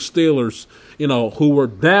Pittsburgh Steelers, who were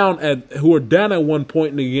down at one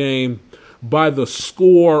point in the game by the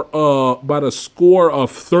score of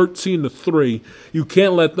 13-3. You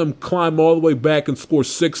can't let them climb all the way back and score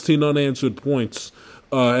 16 unanswered points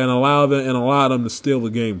and allow them to steal the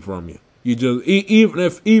game from you. You just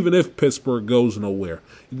even if Pittsburgh goes nowhere,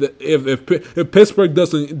 if Pittsburgh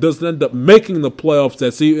doesn't end up making the playoffs,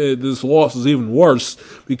 this loss is even worse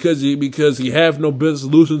because you have no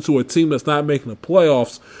business losing to a team that's not making the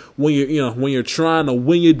playoffs. When you're trying to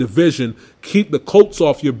win your division, keep the Colts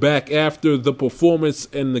off your back after the performance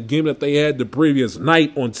and the game that they had the previous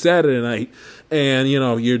night on Saturday night. And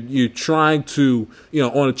you're trying to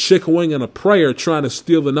on a chicken wing and a prayer trying to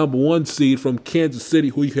steal the number 1 seed from Kansas City,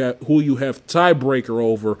 who you have tiebreaker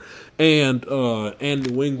over, and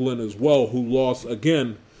New England as well, who lost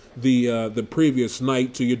again the previous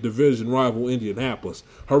night to your division rival Indianapolis,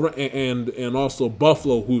 and also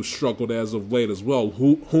Buffalo, who struggled as of late as well,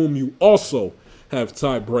 whom you also have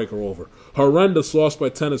tiebreaker over. Horrendous loss by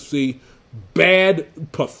Tennessee. Bad,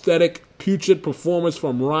 pathetic, putrid performance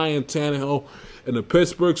from Ryan Tannehill and the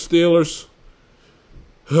Pittsburgh Steelers.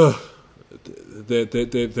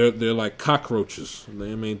 They're like cockroaches.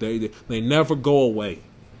 They never go away.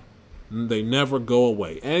 They never go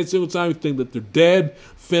away. Any single time you think that they're dead,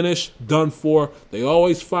 finished, done for, they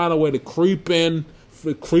always find a way to creep in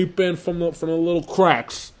from the little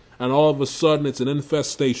cracks, and all of a sudden it's an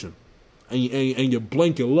infestation. And you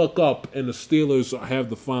blink, you look up, and the Steelers have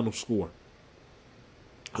the final score.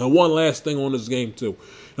 And one last thing on this game too.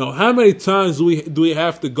 How many times do we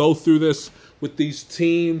have to go through this with these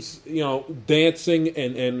teams, dancing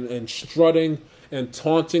and strutting and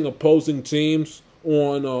taunting opposing teams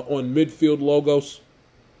on midfield logos?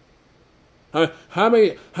 How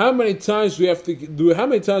many times do we have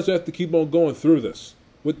to keep on going through this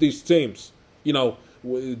with these teams?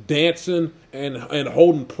 Dancing and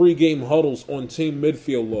holding pregame huddles on team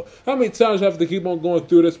midfield law. How many times do we have to keep on going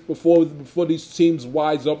through this before these teams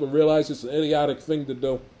wise up and realize it's an idiotic thing to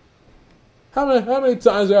do? How many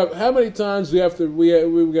times do we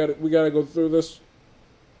got to go through this?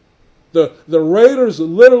 The Raiders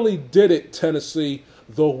literally did it, Tennessee,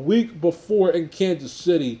 the week before in Kansas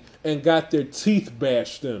City and got their teeth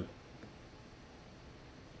bashed in.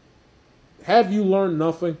 Have you learned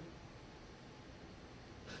nothing?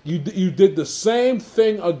 You did the same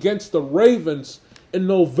thing against the Ravens in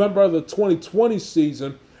November of the 2020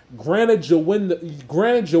 season. Granted, you won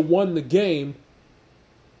the game,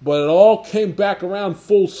 but it all came back around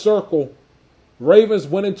full circle. Ravens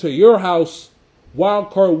went into your house, wild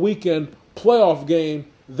card weekend, playoff game.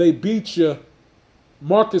 They beat you.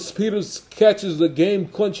 Marcus Peters catches the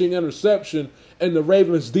game-clinching interception, and the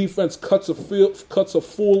Ravens defense cuts a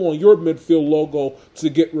fool on your midfield logo to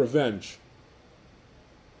get revenge.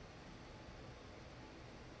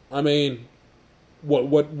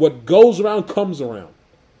 What goes around comes around.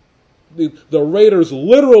 The Raiders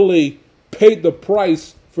literally paid the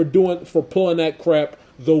price for pulling that crap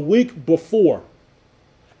the week before.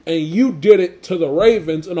 And you did it to the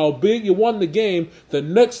Ravens, and albeit you won the game, the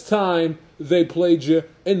next time they played you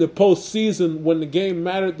in the postseason when the game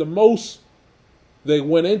mattered the most, they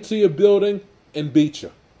went into your building and beat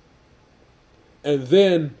you. And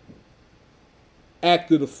then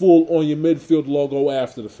acted a fool on your midfield logo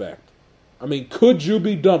after the fact. Could you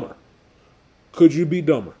be dumber? Could you be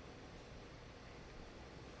dumber?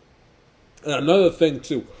 And another thing,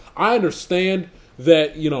 too. I understand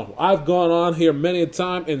that, I've gone on here many a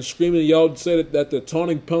time and screaming and yelled and said that the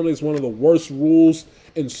taunting penalty is one of the worst rules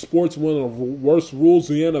in sports, one of the worst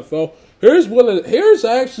rules in the NFL. Here's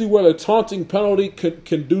actually where the taunting penalty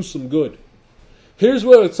can do some good. Here's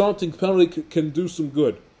where the taunting penalty can do some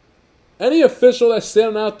good. Any official that's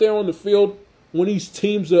standing out there on the field when these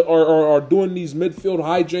teams are doing these midfield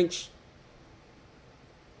hijinks.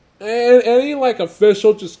 And any like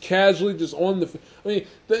official just casually just on the. I mean,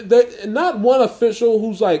 not one official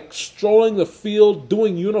who's like strolling the field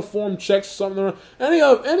doing uniform checks or something.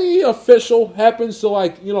 Any official happens to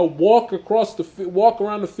like walk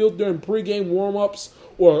around the field during pregame warmups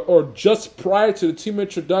or just prior to the team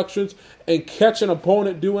introductions and catch an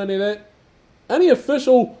opponent do any of that. Any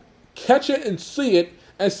official catch it and see it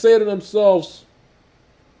and say to themselves,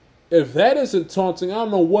 if that isn't taunting, I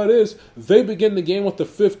don't know what is. They begin the game with a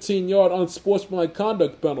 15-yard unsportsmanlike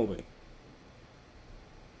conduct penalty.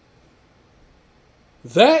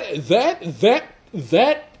 That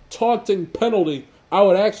taunting penalty, I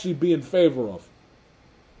would actually be in favor of.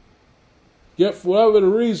 Yet, for whatever the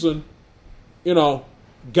reason,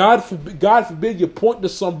 God forbid you point to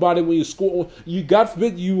somebody when you score. God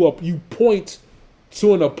forbid you point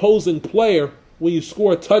to an opposing player when you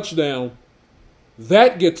score a touchdown.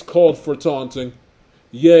 That gets called for taunting,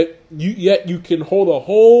 yet you can hold a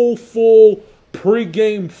whole full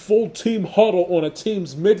pregame full team huddle on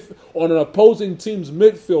on an opposing team's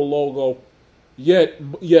midfield logo, yet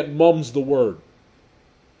mum's the word,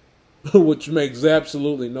 which makes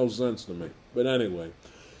absolutely no sense to me. But anyway,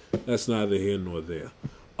 that's neither here nor there.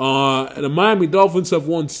 And the Miami Dolphins have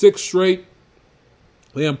won 6 straight.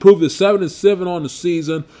 They improved to 7-7 on the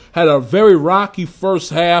season. Had a very rocky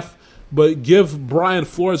first half. But give Brian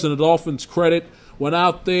Flores and the Dolphins credit. Went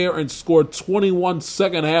out there and scored 21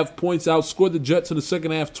 second-half points. Outscored the Jets in the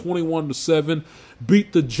second half 21-7.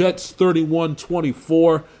 Beat the Jets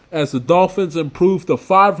 31-24. As the Dolphins improved to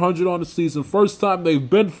 500 on the season. First time they've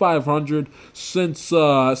been 500 since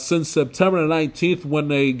September the 19th when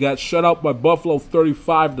they got shut out by Buffalo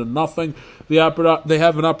 35-0. They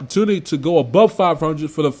have an opportunity to go above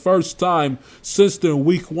 500 for the first time since their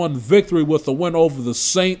Week 1 victory with a win over the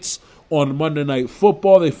Saints on Monday Night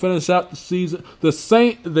Football. They finish out the season.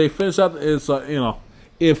 They finish out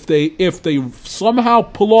if they somehow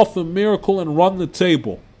pull off a miracle and run the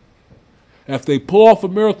table. If they pull off a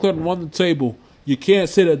miracle and run the table, you can't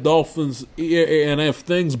say that Dolphins, and if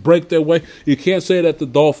things break their way, you can't say that the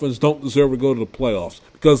Dolphins don't deserve to go to the playoffs.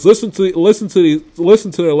 Because listen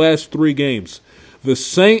to their last 3 games. The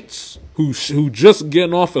Saints, who just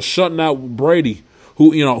getting off of shutting out Brady,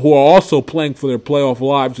 who are also playing for their playoff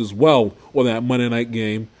lives as well on that Monday night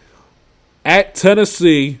game, at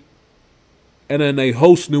Tennessee, and then they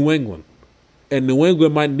host New England. And New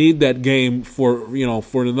England might need that game for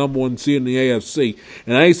the number 1 seed in the AFC.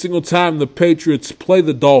 And any single time the Patriots play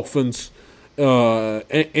the Dolphins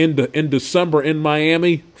in December in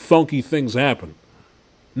Miami, funky things happen.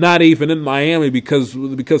 Not even in Miami because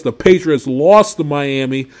the Patriots lost to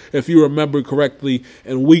Miami, if you remember correctly,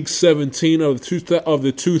 in Week 17 of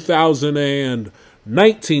the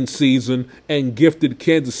 2019 season, and gifted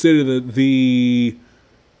Kansas City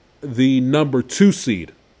the number 2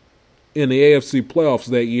 seed in the AFC playoffs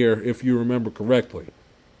that year, if you remember correctly.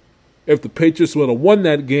 If the Patriots would have won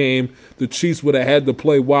that game, the Chiefs would have had to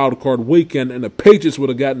play wild card weekend, and the Patriots would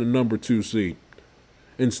have gotten the number 2 seed.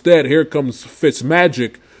 Instead, here comes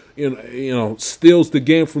Fitzmagic, steals the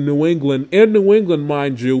game from New England. In New England,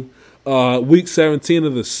 mind you, Week 17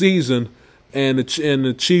 of the season, and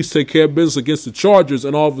the Chiefs take care of business against the Chargers,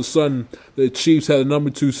 and all of a sudden, the Chiefs had the number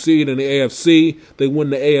 2 seed in the AFC. They win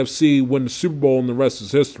the AFC, win the Super Bowl, and the rest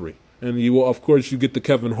is history. And of course, you get the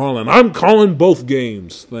Kevin Harlan, I'm calling both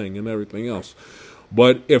games thing and everything else.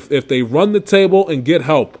 But if they run the table and get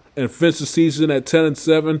help and finish the season at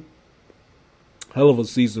 10-7, hell of a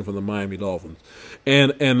season for the Miami Dolphins.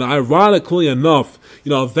 And ironically enough,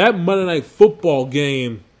 that Monday Night Football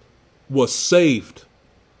game was saved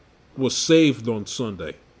on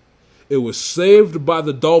Sunday. It was saved by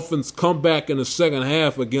the Dolphins' comeback in the second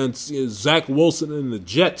half against Zach Wilson and the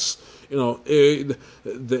Jets. The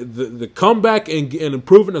comeback and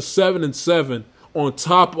improving to 7-7 on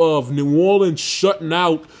top of New Orleans shutting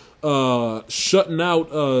out Tampa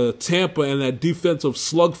and that defensive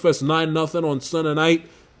slugfest 9-0 on Sunday night.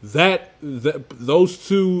 Those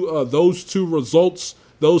two results,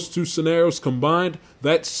 those two scenarios combined,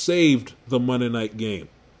 that saved the Monday night game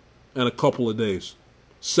in a couple of days.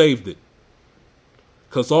 Saved it.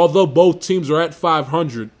 Because although both teams are at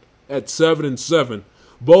 500 at 7-7,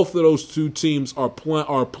 both of those two teams are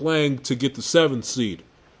playing to get the 7th seed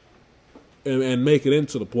and make it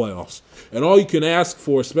into the playoffs. And all you can ask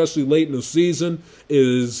for, especially late in the season,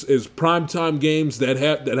 is primetime games that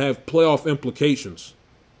have playoff implications.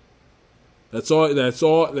 That's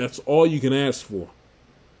all you can ask for.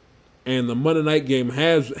 And the Monday night game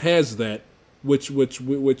has that, which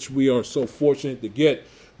we are so fortunate to get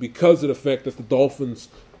because of the fact that the Dolphins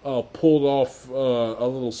pulled off a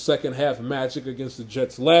little second half magic against the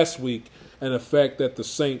Jets last week, and the fact that the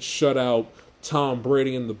Saints shut out Tom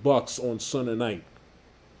Brady and the Bucks on Sunday night,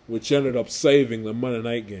 which ended up saving the Monday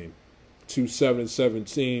night game. 2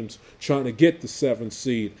 7-7 teams trying to get the 7th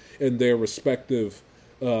seed in their respective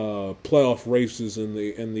playoff races in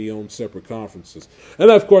the own separate conferences. And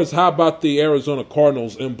of course, how about the Arizona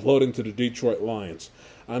Cardinals imploding to the Detroit Lions?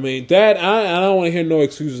 I mean, that I don't want to hear no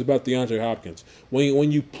excuses about DeAndre Hopkins.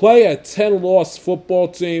 When you play a 10-loss football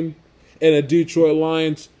team in a Detroit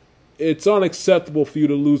Lions, it's unacceptable for you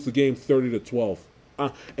to lose the game 30-12.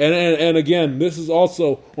 And again, this is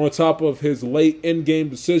also on top of his late in-game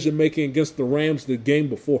decision making against the Rams the game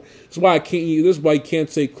before. This is why you can't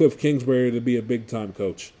say Cliff Kingsbury to be a big-time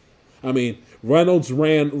coach. I mean, Reynolds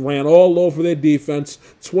ran all over their defense,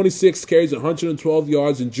 26 carries, 112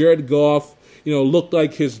 yards, and Jared Goff, looked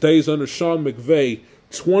like his days under Sean McVay,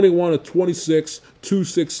 21 of 26,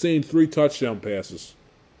 216, 3 touchdown passes.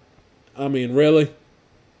 I mean, really?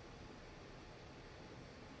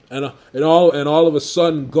 And all of a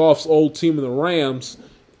sudden, Goff's old team of the Rams,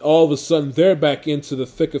 all of a sudden they're back into the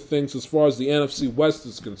thick of things as far as the NFC West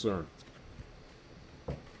is concerned.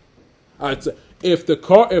 If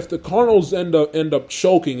the Cardinals end up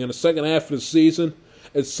choking in the second half of the season,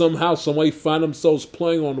 and somehow, some way find themselves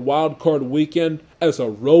playing on Wild Card Weekend as a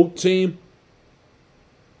road team,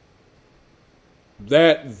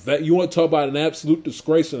 that you want to talk about an absolute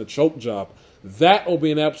disgrace and a choke job. That will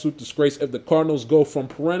be an absolute disgrace if the Cardinals go from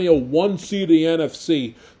perennial 1 seed of the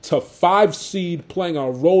NFC to 5 seed playing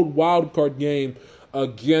a road wild card game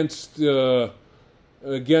against the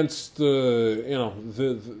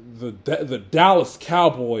Dallas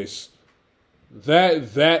Cowboys.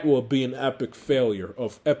 That will be an epic failure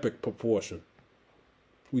of epic proportion.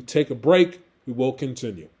 We take a break. We will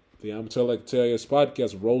continue. The Amateur Lectarius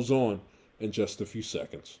podcast rolls on in just a few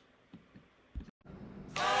seconds.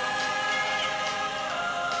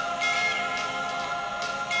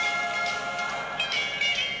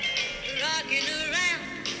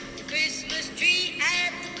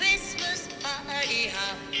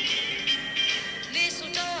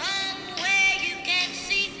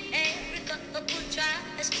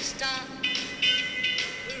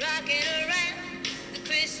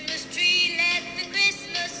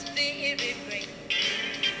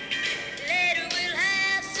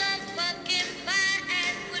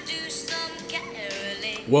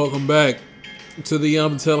 Welcome back to the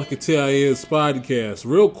Metallica TIS podcast.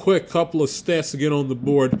 Real quick, couple of stats to get on the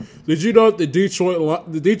board. Did you know that the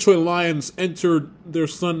Detroit Lions entered their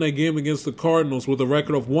Sunday game against the Cardinals with a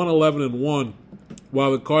record of 1-11-1,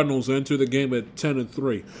 while the Cardinals entered the game at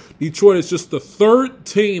 10-3. Detroit is just the third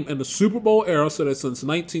team in the Super Bowl era, so that's since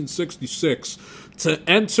 1966, to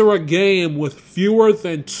enter a game with fewer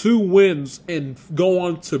than 2 wins and go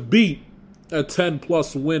on to beat a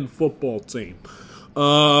 10-plus win football team.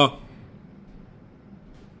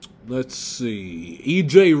 Let's see.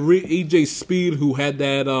 EJ Speed, who had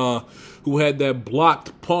that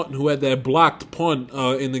blocked punt in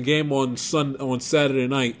the game on Saturday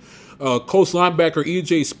night. Coast linebacker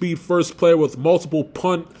EJ Speed, first player with multiple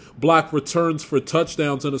punt block returns for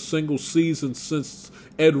touchdowns in a single season since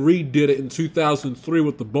Ed Reed did it in 2003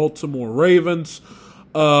 with the Baltimore Ravens.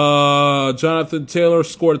 Jonathan Taylor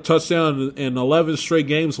scored a touchdown in 11 straight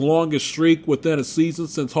games, longest streak within a season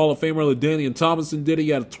since Hall of Famer LaDainian Tomlinson did it. He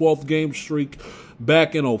had a 12-game streak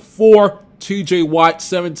back in 2004. T.J. Watt,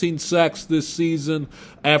 17 sacks this season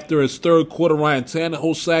after his third quarter Ryan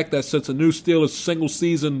Tannehill sack. That sets a new Steelers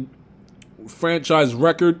single-season franchise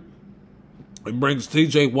record. It brings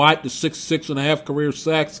T.J. Watt to 6.5 career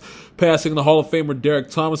sacks, passing the Hall of Famer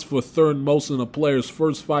Derek Thomas for third most in a player's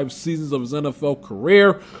first 5 seasons of his NFL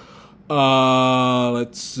career.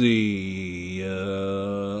 Let's see.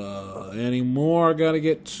 Any more I got to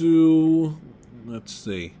get to? Let's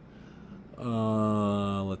see.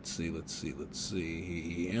 Let's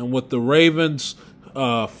see. And with the Ravens,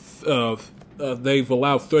 they've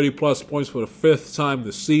allowed 30-plus points for the 5th time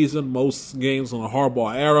this season, most games in the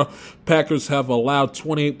Harbaugh era. Packers have allowed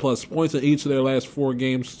 28-plus points in each of their last 4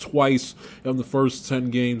 games, twice in the first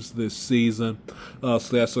 10 games this season. So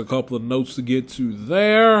that's a couple of notes to get to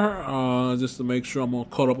there, just to make sure I'm all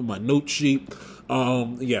caught up on my note sheet.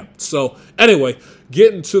 So anyway,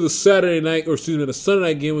 getting to the Sunday night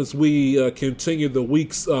game as we continue the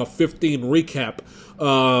Week's 15 recap.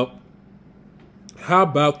 How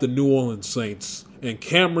about the New Orleans Saints and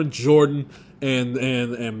Cameron Jordan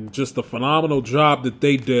and just the phenomenal job that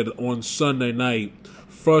they did on Sunday night,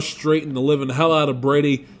 frustrating the living hell out of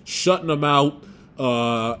Brady, shutting him out,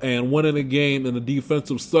 and winning the game in the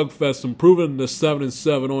defensive slugfest, improving to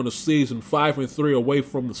 7-7 on the season, 5-3 away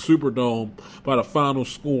from the Superdome by the final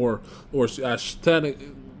score, or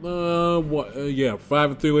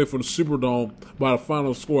 5-3 away from the Superdome by the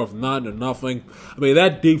final score of 9-0. I mean,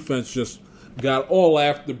 that defense just got all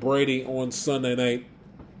after Brady on Sunday night.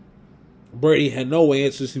 Brady had no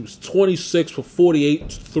answers. He was 26 for 48,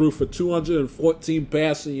 threw for 214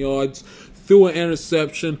 passing yards, threw an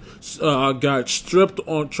interception, got stripped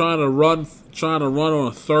on trying to run on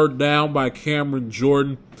a third down by Cameron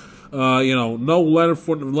Jordan. No Leonard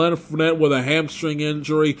Fournette with a hamstring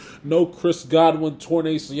injury. No Chris Godwin torn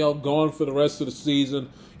ACL, gone for the rest of the season.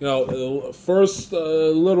 First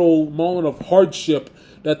little moment of hardship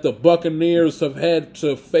that the Buccaneers have had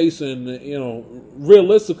to face, and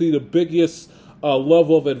realistically the biggest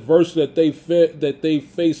level of adversity that they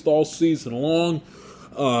faced all season long.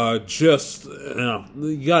 You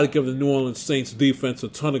got to give the New Orleans Saints defense a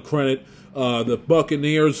ton of credit. The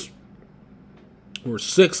Buccaneers were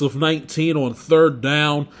 6 of 19 on third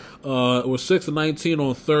down. Brady in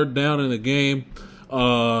the game.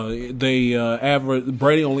 Brady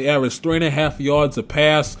only averaged 3.5 yards a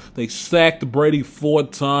pass. They sacked Brady 4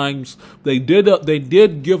 times. They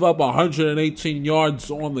did give up 118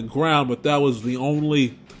 yards on the ground, but that was the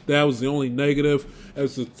only negative.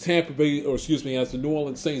 As the New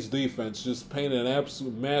Orleans Saints defense just painted an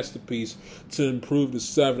absolute masterpiece to improve to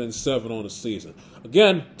 7-7 on the season.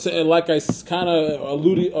 Again, like I kind of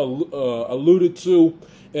alluded to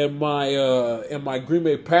in my Green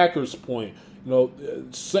Bay Packers point.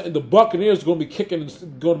 The Buccaneers are going to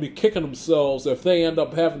be kicking themselves if they end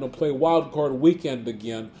up having to play wild card weekend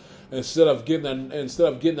again instead of getting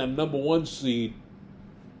that number 1 seed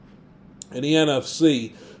in the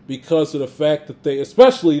NFC, because of the fact that they,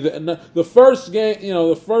 especially the first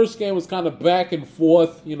game was kind of back and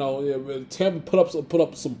forth. Tampa put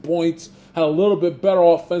up some points, had a little bit better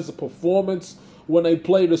offensive performance when they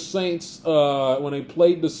played the Saints. When they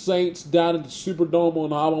played the Saints down at the Superdome on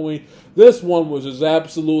Halloween. This one was just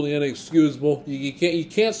absolutely inexcusable. You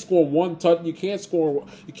can't score one touch. You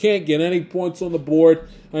can't get any points on the board.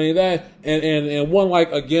 I mean that, and one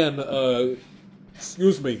like again.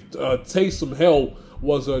 Taysom Hill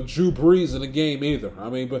was Drew Brees in the game either. I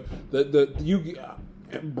mean, but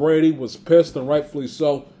Brady was pissed, and rightfully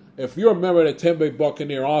so. If you're a member of the Tampa Bay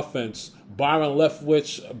Buccaneer offense, Byron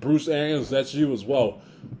Leftwich, Bruce Arians, that's you as well.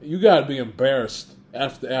 You got to be embarrassed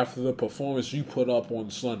after the performance you put up on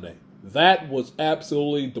Sunday. That was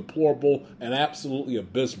absolutely deplorable and absolutely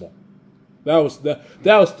abysmal. That was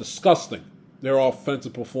disgusting. Their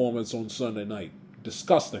offensive performance on Sunday night,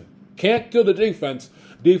 disgusting. Can't kill the defense.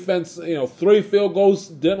 Defense, 3 field goals,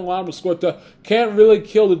 didn't allow them to score. Can't really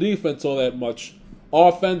kill the defense all that much.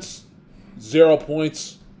 Offense, 0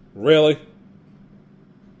 points. Really?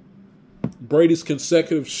 Brady's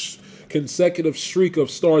consecutive streak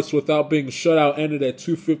of starts without being shut out ended at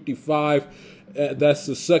 255. That's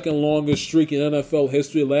the second longest streak in NFL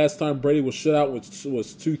history. Last time Brady was shut out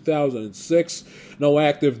was 2006. No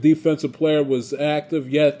active defensive player was active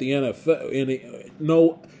yet at the NFL.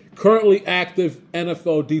 No currently active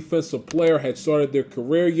NFL defensive player had started their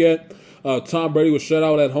career yet. Tom Brady was shut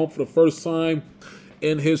out at home for the first time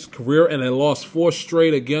in his career, and has lost 4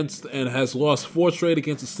 straight against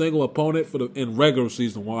a single opponent in regular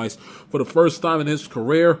season wise for the first time in his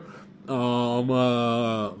career.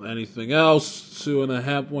 Anything else?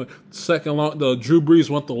 2.5 points. The Drew Brees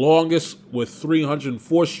went the longest with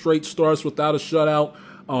 304 straight starts without a shutout.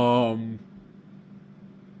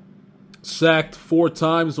 Sacked 4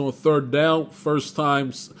 times on third down. First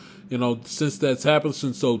time, since that's happened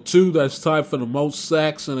since 2002. That's tied for the most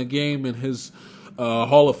sacks in a game in his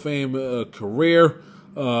Hall of Fame career.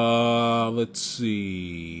 Let's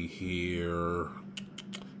see here.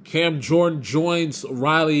 Cam Jordan joins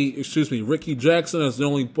Ricky Jackson as the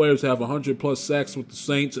only players to have 100+ sacks with the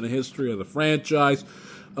Saints in the history of the franchise.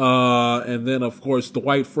 And then, of course,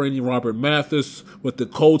 Dwight Freeney, Robert Mathis with the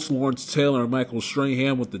Colts, Lawrence Taylor, and Michael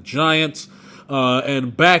Strahan with the Giants.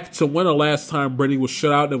 And back to when the last time Brady was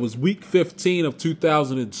shut out, it was Week 15 of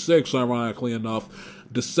 2006, ironically enough.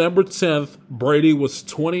 December 10th, Brady was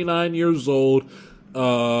 29 years old,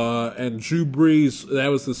 and Drew Brees, that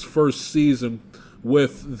was his first season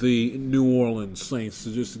with the New Orleans Saints.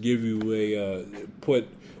 So just to give you put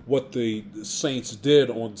what the Saints did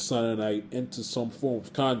on Sunday night into some form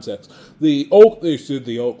of context. The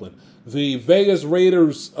Vegas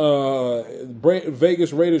Raiders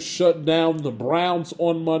shut down the Browns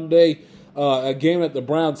on Monday. a game that the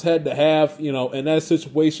Browns had to have. In that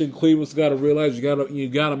situation, Cleveland's got to realize you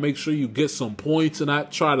got to make sure you get some points and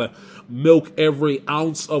not try to milk every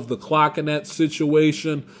ounce of the clock in that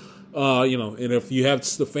situation. And if you have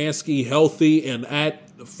Stefanski healthy and at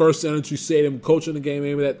First Energy Stadium coaching the game,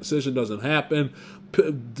 maybe that decision doesn't happen.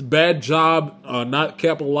 Bad job not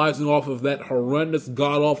capitalizing off of that horrendous,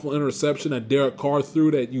 god-awful interception that Derek Carr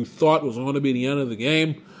threw that you thought was going to be the end of the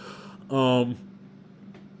game.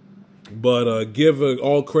 But give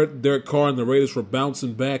all credit to Derek Carr and the Raiders for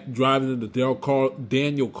bouncing back, driving into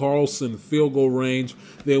Daniel Carlson field goal range.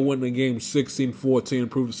 They win the game 16-14,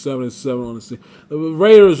 improved to 7-7 on the season. The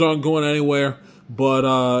Raiders aren't going anywhere, but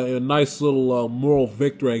a nice little moral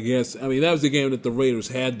victory, I guess. I mean, that was the game that the Raiders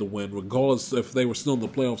had to win, regardless if they were still in the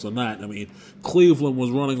playoffs or not. I mean, Cleveland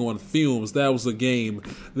was running on fumes. That was a game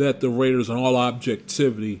that the Raiders, in all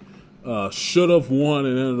objectivity, should have won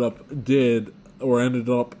and ended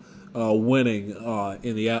up winning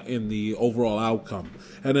in the overall outcome.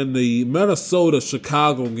 And then the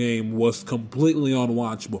Minnesota-Chicago game was completely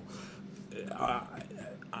unwatchable.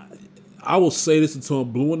 I will say this until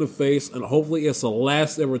I'm blue in the face, and hopefully it's the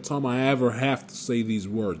last ever time I ever have to say these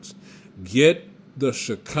words. Get the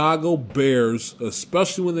Chicago Bears,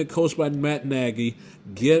 especially when they're coached by Matt Nagy,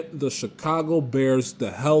 get the Chicago Bears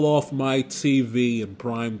the hell off my TV in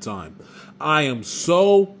prime time. I am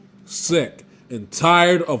so sick and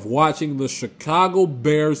tired of watching the Chicago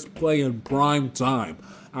Bears play in prime time.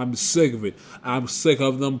 I'm sick of it. I'm sick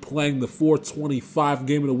of them playing the 4:25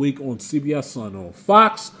 game of the week on CBS on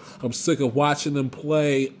Fox. I'm sick of watching them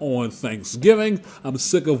play on Thanksgiving. I'm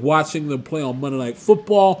sick of watching them play on Monday Night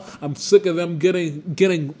Football. I'm sick of them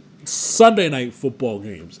getting Sunday Night Football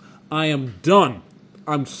games. I am done.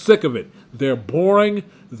 I'm sick of it. They're boring.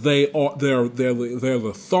 They're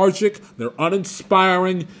lethargic. They're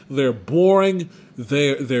uninspiring. They're boring.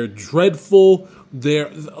 They're dreadful.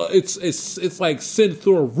 It's like sitting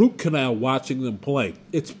through a root canal watching them play.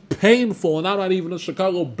 It's painful, and I'm not even a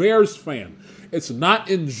Chicago Bears fan. It's not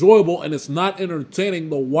enjoyable, and it's not entertaining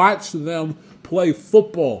to watch them play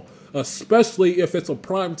football, especially if it's a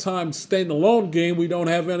primetime standalone game. We don't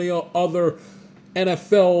have any other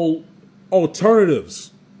NFL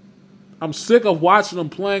alternatives. I'm sick of watching them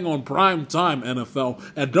playing on primetime NFL,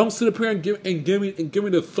 and don't sit up here and give me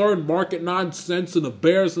the third market nonsense and the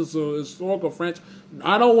Bears as a historical franchise.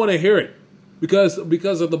 I don't want to hear it because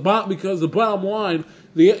the bottom line.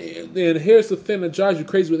 And here's the thing that drives you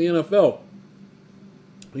crazy with the NFL.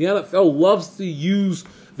 The NFL loves to use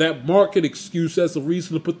that market excuse as a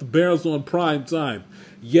reason to put the Bears on prime time.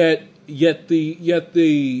 Yet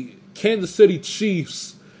the Kansas City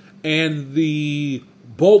Chiefs and the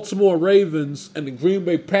Baltimore Ravens and the Green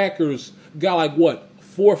Bay Packers got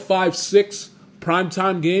 4, 5, 6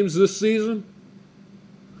 primetime games this season.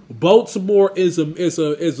 Baltimore is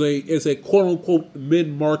a quote unquote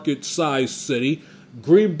mid-market size city.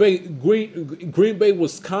 Green Bay,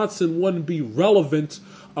 Wisconsin wouldn't be relevant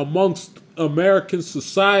amongst American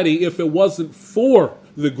society if it wasn't for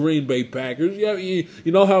the Green Bay Packers. You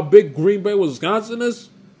know how big Green Bay, Wisconsin is?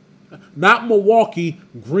 Not Milwaukee,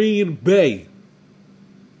 Green Bay.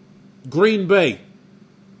 Green Bay.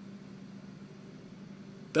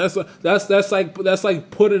 That's like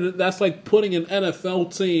putting an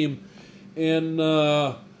NFL team in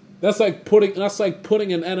that's like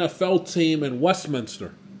putting an NFL team in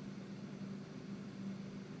Westminster.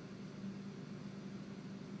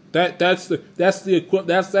 That's the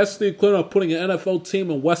equivalent of putting an NFL team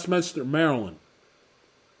in Westminster, Maryland.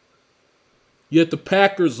 Yet the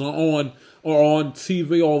Packers are on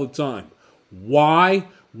TV all the time. Why?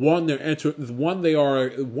 One, they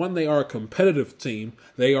are a competitive team.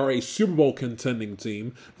 They are a Super Bowl contending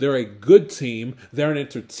team. They're a good team. They're an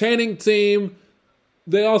entertaining team.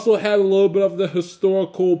 They also have a little bit of the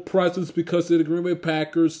historical presence because of the Green Bay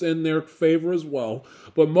Packers in their favor as well.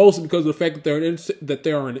 But mostly because of the fact that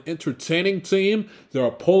they are an entertaining team, they're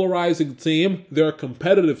a polarizing team, they're a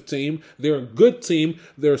competitive team, they're a good team,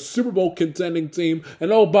 they're a Super Bowl contending team,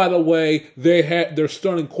 and oh, by the way, their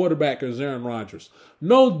starting quarterback is Aaron Rodgers.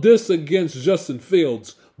 No diss against Justin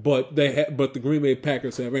Fields, but the Green Bay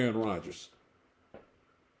Packers have Aaron Rodgers.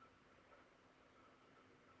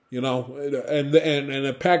 And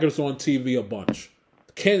the Packers are on TV a bunch.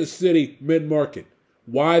 Kansas City, mid-market.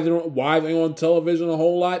 Why are they on television a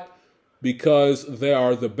whole lot? Because they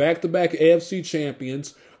are the back-to-back AFC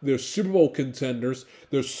champions. They're Super Bowl contenders.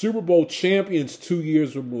 They're Super Bowl champions 2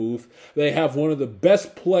 years removed. They have one of the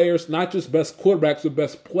best players, not just best quarterbacks, but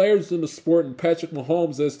best players in the sport, and Patrick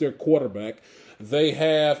Mahomes as their quarterback. They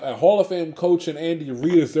have a Hall of Fame coach and Andy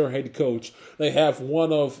Reid as their head coach. They have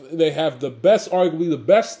arguably the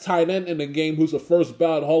best tight end in the game, who's a first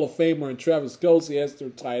ballot Hall of Famer, and Travis Kelce as their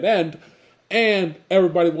tight end. And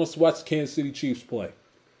everybody wants to watch the Kansas City Chiefs play.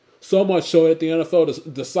 So much so that the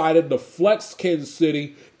NFL decided to flex Kansas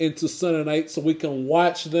City into Sunday night so we can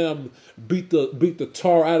watch them beat the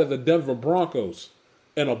tar out of the Denver Broncos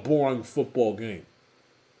in a boring football game.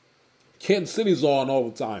 Kansas City's on all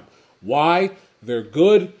the time. Why? They're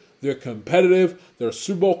good, they're competitive, they're a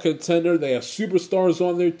Super Bowl contender, they have superstars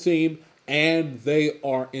on their team, and they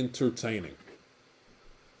are entertaining.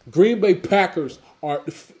 Green Bay Packers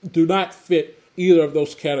do not fit either of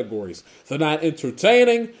those categories. They're not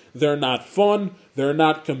entertaining, they're not fun, they're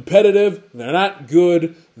not competitive, they're not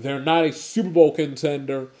good, they're not a Super Bowl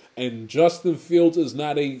contender, and Justin Fields is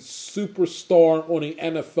not a superstar on the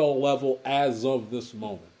NFL level as of this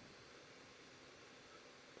moment.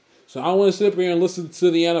 So I want to sit up here and listen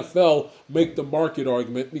to the NFL make the market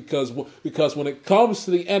argument because when it comes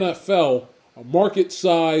to the NFL, market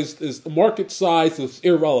size is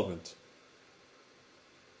irrelevant.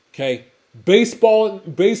 Okay? Baseball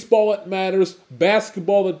it matters.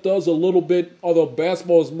 Basketball it does a little bit, although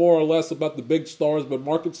basketball is more or less about the big stars, but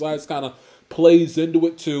market size kind of plays into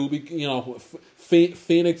it too. You know,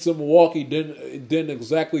 Phoenix and Milwaukee didn't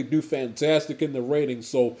exactly do fantastic in the ratings,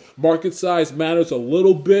 so market size matters a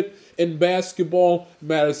little bit in basketball. It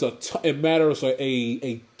matters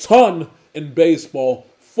a ton in baseball.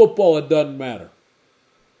 Football, it doesn't matter.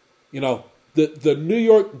 You know, the New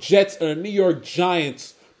York Jets and the New York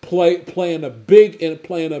Giants playing a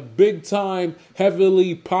big time,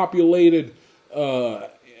 heavily populated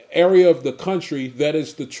area of the country that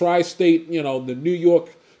is the tri-state, you know, the New York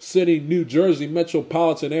City, New Jersey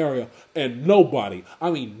metropolitan area, and nobody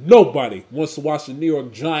wants to watch the New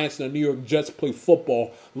York Giants and the New York Jets play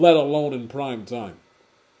football, let alone in prime time.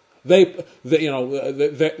 Their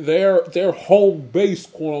home base,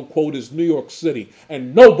 quote unquote, is New York City,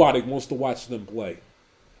 and nobody wants to watch them play.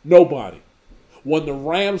 Nobody. When the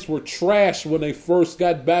Rams were trash when they first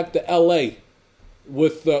got back to L.A.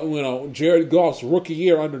 with Jared Goff's rookie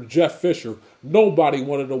year under Jeff Fisher, nobody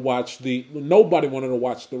wanted to watch the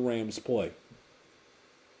Rams play.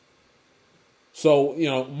 So, you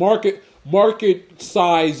know, market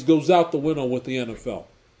size goes out the window with the NFL.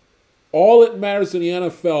 All that matters in the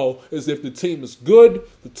NFL is if the team is good,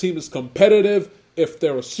 the team is competitive, if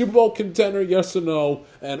they're a Super Bowl contender, yes or no,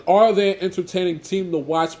 and are they an entertaining team to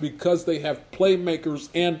watch because they have playmakers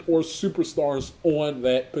and or superstars on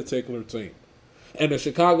that particular team. And the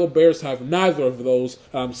Chicago Bears have neither of those.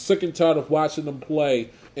 I'm sick and tired of watching them play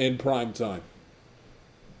in prime time.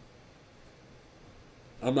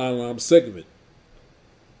 I'm sick of it.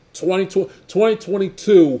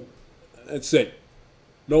 2022, that's it.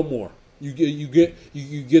 No more. You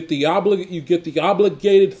get the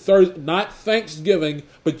obligated Thursday, not Thanksgiving,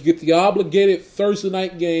 but you get the obligated Thursday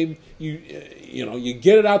night game. You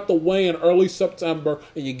get it out the way in early September,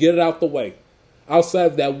 and you get it out the way.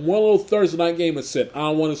 Outside of that one little Thursday night game, it's it. I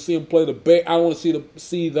don't want to see them play I don't want to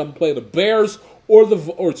see them play the Bears I don't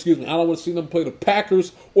want to see them play the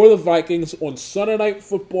Packers or the Vikings on Sunday Night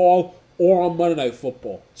Football or on Monday Night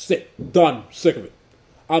Football. Done. Sick of it.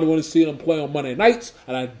 I don't want to see them play on Monday nights,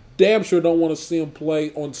 and I damn sure don't want to see them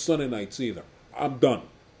play on Sunday nights either. I'm done.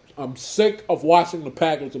 I'm sick of watching the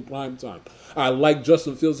Packers in prime time. I like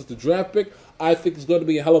Justin Fields as the draft pick. I think he's going to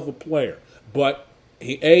be a hell of a player. But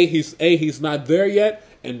he's not there yet,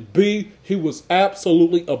 and B, he was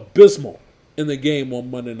absolutely abysmal in the game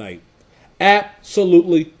on Monday night.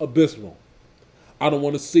 Absolutely abysmal. I don't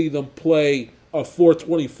want to see them play a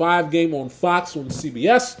 425 game on Fox on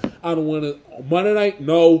CBS. I don't want to. Monday night,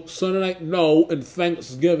 no. Sunday night, no. And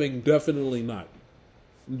Thanksgiving, definitely not.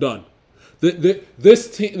 I'm done. This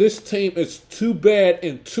team is too bad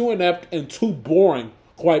and too inept and too boring,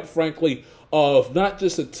 quite frankly, of not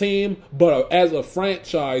just a team, but as a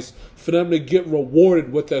franchise, for them to get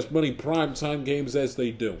rewarded with as many primetime games as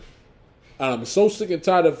they do. And I'm so sick and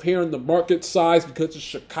tired of hearing the market size because it's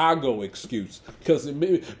Chicago excuse. Because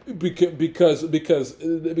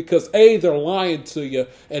A, they're lying to you,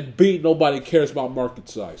 and B, nobody cares about market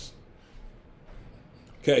size.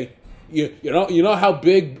 Okay, you know how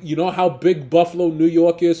big Buffalo, New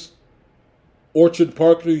York is, Orchard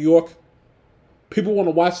Park, New York. People want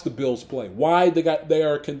to watch the Bills play. Why? They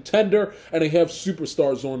are a contender and they have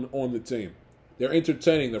superstars on the team. They're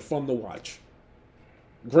entertaining. They're fun to watch.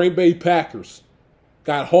 Green Bay Packers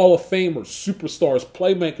got Hall of Famers, superstars,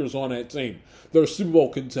 playmakers on that team. They're a Super Bowl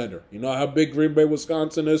contender. You know how big Green Bay,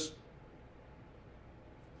 Wisconsin is?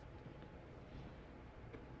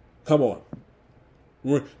 Come on.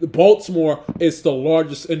 Baltimore is the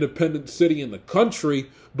largest independent city in the country,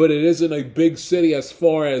 but it isn't a big city as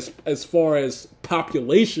far as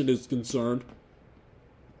population is concerned.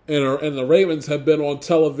 And the Ravens have been on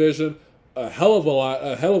television a hell of a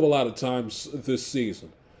lot of times this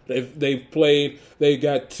season. They have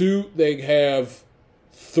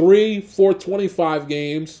 3 425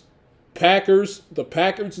 games. The Packers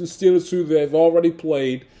and Steelers, who they've already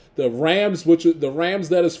played. The Rams, the Rams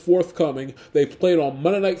that is forthcoming. They played on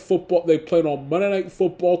Monday Night Football. They played on Monday Night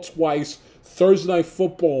Football twice, Thursday Night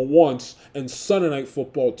Football once, and Sunday Night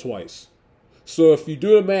Football twice. So if you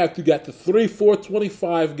do the math, you got the 3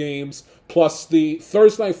 425 games plus the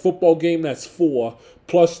Thursday Night Football game, that's 4,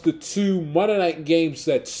 plus the 2 Monday Night games,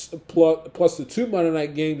 that's plus the 2 Monday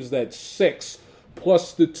Night games, that's 6,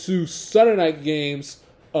 plus the 2 Sunday Night games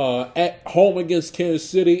at home against Kansas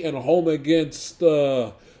City and home against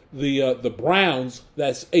the Browns,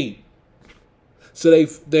 that's 8. So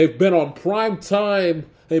they've been on prime time.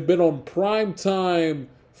 They've been on prime time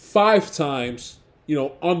 5 times.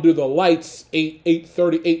 Under the lights,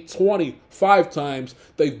 8:30, 8:20, 5 times.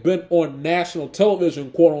 They've been on national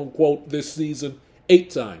television, quote unquote, this season 8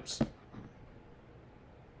 times.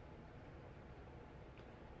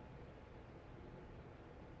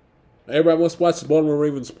 Everybody wants to watch the Baltimore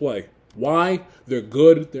Ravens play. Why? They're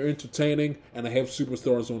good, they're entertaining, and they have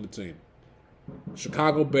superstars on the team.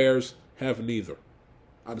 Chicago Bears have neither.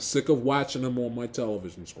 I'm sick of watching them on my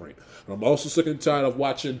television screen. And I'm also sick and tired of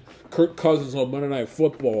watching Kirk Cousins on Monday Night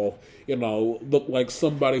Football, look like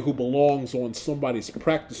somebody who belongs on somebody's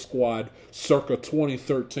practice squad circa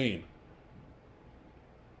 2013.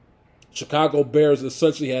 Chicago Bears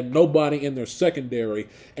essentially had nobody in their secondary,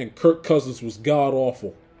 and Kirk Cousins was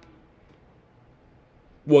god-awful.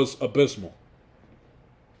 Was abysmal.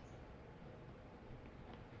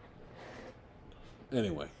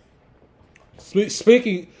 Anyway.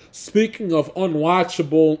 Speaking of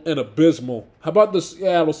unwatchable and abysmal, how about the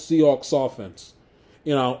Seattle Seahawks offense?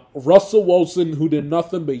 Russell Wilson, who did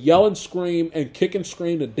nothing but yell and scream and kick and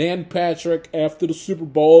scream to Dan Patrick after the Super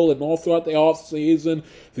Bowl and all throughout the offseason.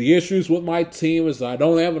 The issues with my team is I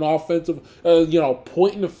don't have an offensive,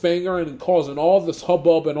 pointing the finger and causing all this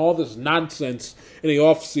hubbub and all this nonsense in the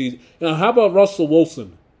offseason. How about Russell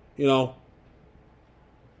Wilson?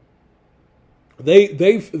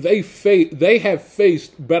 They have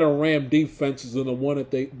faced better Ram defenses than the one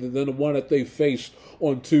that they faced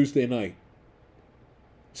on Tuesday night.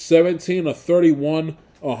 17 of 31,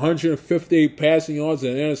 158 passing yards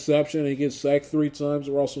and an interception, and he gets sacked 3 times,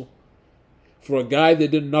 Russell. For a guy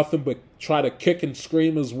that did nothing but try to kick and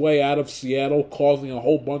scream his way out of Seattle, causing a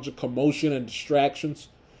whole bunch of commotion and distractions.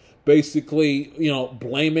 Basically,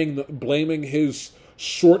 blaming his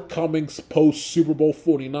shortcomings post Super Bowl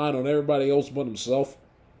 49 on everybody else but himself.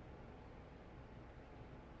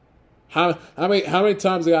 How many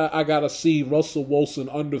times I gotta see Russell Wilson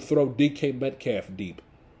underthrow DK Metcalf deep?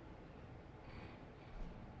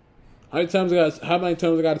 How many times I got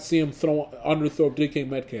to see him underthrow DK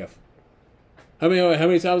Metcalf? How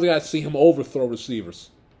many times I got to see him overthrow receivers?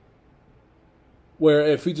 Where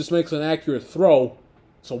if he just makes an accurate throw,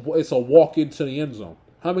 it's a walk into the end zone.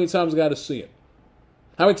 How many times I got to see it?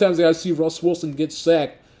 How many times I got to see Russ Wilson get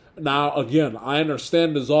sacked? Now, again, I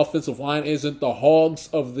understand his offensive line isn't the hogs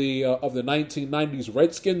of the 1990s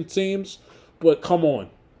Redskins teams, but come on.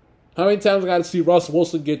 How many times I got to see Russ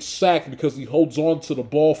Wilson get sacked because he holds on to the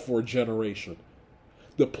ball for a generation?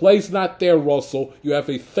 The play's not there, Russell. You have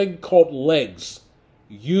a thing called legs.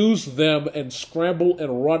 Use them and scramble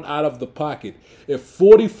and run out of the pocket. If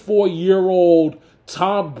 44-year-old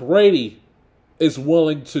Tom Brady is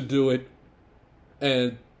willing to do it,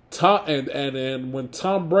 and when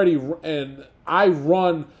Tom Brady and I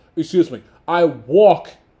walk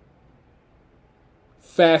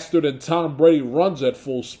faster than Tom Brady runs at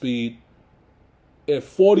full speed.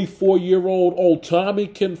 If 44-year-old old Tommy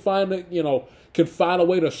can find a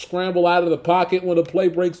way to scramble out of the pocket when the play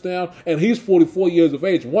breaks down, and he's 44 years of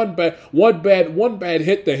age. One bad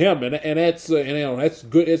hit to him, and that's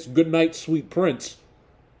good. It's good night, sweet prince.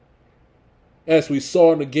 As we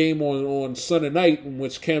saw in the game on Sunday night, in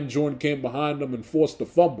which Cam Jordan came behind him and forced a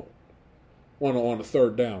fumble on a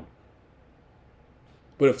 3rd down.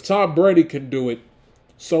 But if Tom Brady can do it,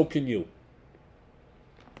 so can you.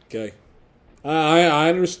 Okay. I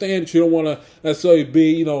understand you don't want to necessarily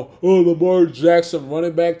be, Lamar Jackson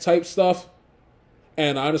running back type stuff.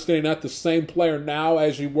 And I understand you're not the same player now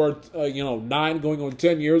as you were, 9 going on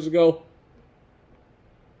 10 years ago.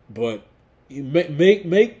 But you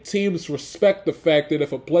make teams respect the fact that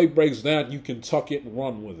if a play breaks down, you can tuck it and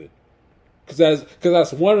run with it.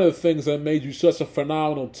 that's one of the things that made you such a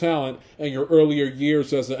phenomenal talent in your earlier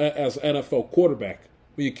years as an NFL quarterback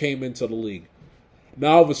when you came into the league.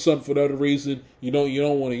 Now all of a sudden, for that reason, you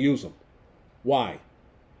don't want to use them. Why?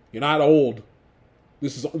 You're not old.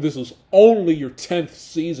 This is only your 10th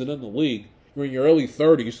season in the league. You're in your early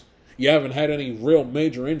 30s. You haven't had any real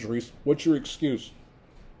major injuries. What's your excuse?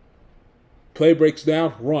 Play breaks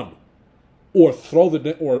down, run. Or throw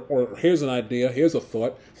or here's an idea, here's a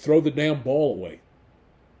thought, throw the damn ball away.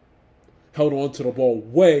 Held on to the ball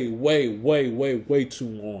way too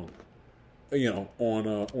long.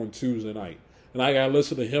 On Tuesday night. And I gotta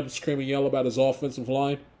listen to him scream and yell about his offensive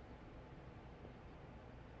line.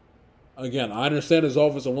 Again, I understand his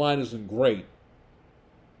offensive line isn't great.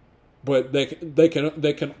 But they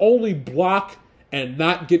can only block and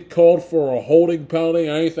not get called for a holding penalty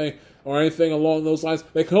or anything along those lines.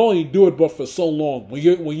 They can only do it but for so long. When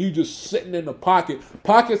you just sitting in the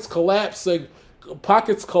pockets collapsing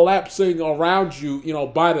around you,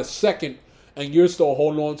 by the second, and you're still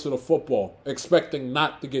holding on to the football, expecting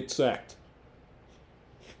not to get sacked.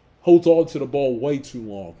 Holds on to the ball way too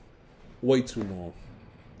long.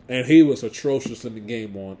 And he was atrocious in the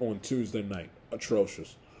game on Tuesday night.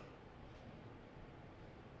 Atrocious.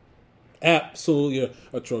 Absolutely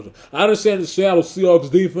atrocious. I understand the Seattle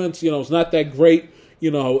Seahawks defense, it's not that great.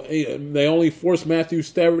 They only forced Matthew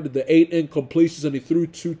Stafford to 8 incompletions and he threw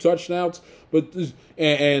 2 touchdowns. But they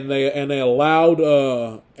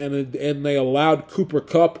allowed Cooper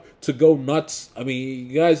Kupp to go nuts. I mean,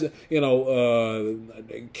 you guys,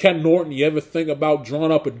 Ken Norton. You ever think about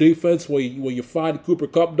drawing up a defense where you find Cooper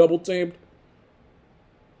Kupp double teamed?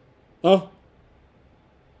 Huh?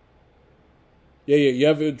 Yeah. You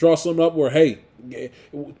ever draw something up where, hey,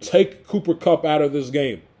 take Cooper Kupp out of this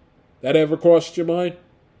game? That ever crossed your mind?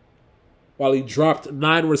 While he dropped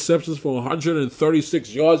 9 receptions for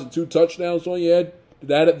 136 yards and 2 touchdowns on your head?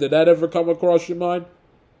 Did that ever come across your mind?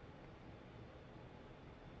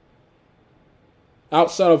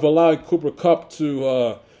 Outside of allowing Cooper Kupp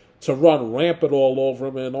to run rampant all over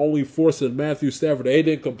him and only forcing Matthew Stafford to 8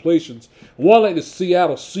 incompletions, one like the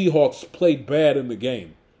Seattle Seahawks played bad in the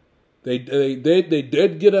game. They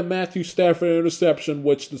did get a Matthew Stafford interception,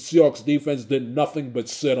 which the Seahawks defense did nothing but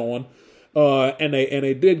sit on. And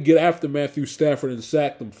they did get after Matthew Stafford and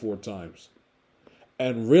sacked him 4 times.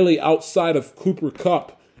 And really, outside of Cooper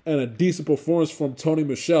Kupp and a decent performance from Tony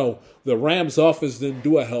Michel, the Rams' offense didn't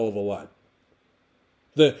do a hell of a lot.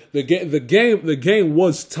 The game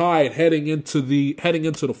was tied heading into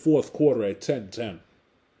the fourth quarter at 10-10.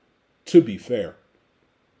 To be fair.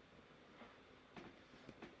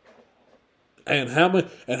 And how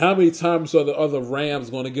many times are the Rams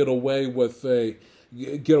going to get away with a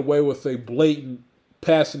blatant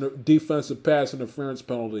defensive pass interference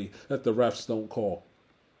penalty that the refs don't call?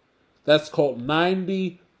 That's called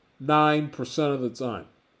 99% of the time.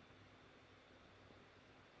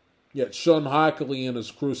 Yet Sean Hockley and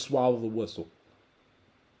his crew swallow the whistle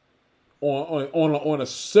on a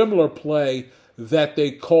similar play that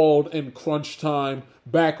they called in crunch time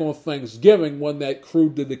back on Thanksgiving when that crew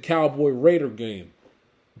did the Cowboy Raider game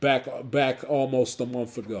back almost a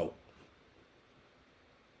month ago.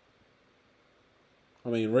 I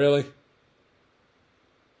mean, really?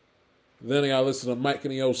 Then I got to listen to Mike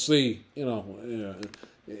and the OC.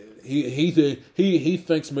 He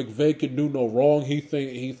thinks McVay can do no wrong. He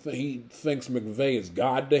thinks McVay is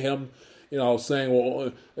God to him. Saying,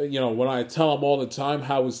 well, when I tell him all the time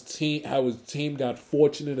how his team got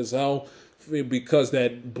fortunate as hell because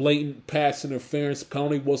that blatant pass interference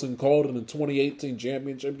penalty wasn't called in the 2018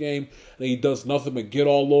 championship game, and he does nothing but get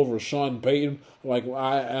all over Sean Payton. I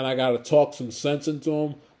got to talk some sense into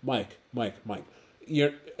him. Mike.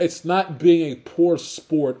 It's not being a poor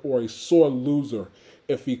sport or a sore loser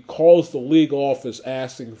if he calls the league office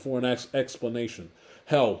asking for an explanation.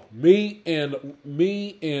 Hell, me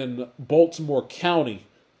in Baltimore County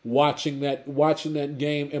watching that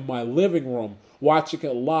game in my living room, watching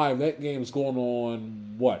it live. That game's going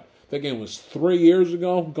on what? That game was 3 years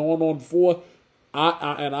ago, going on 4.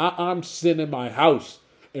 I'm sitting in my house,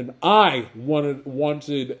 and I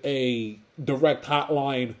wanted a direct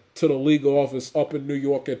hotline to the league office up in New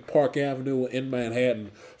York at Park Avenue in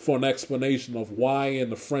Manhattan for an explanation of why in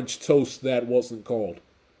the French toast that wasn't called.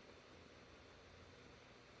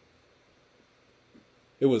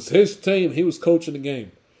 It was his team. He was coaching the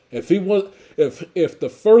game. If the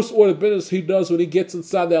first order of business he does when he gets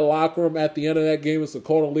inside that locker room at the end of that game is to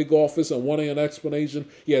call the league office and wanting an explanation,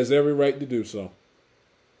 he has every right to do so.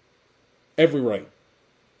 Every right.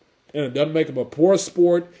 And it doesn't make him a poor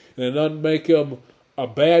sport, and it doesn't make him a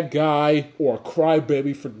bad guy or a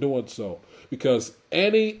crybaby for doing so. because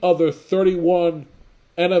any other 31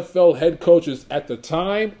 NFL head coaches at the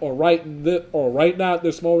time or right now at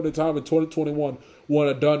this moment in time in 2021 would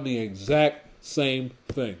have done the exact same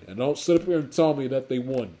thing. And don't sit up here and tell me that they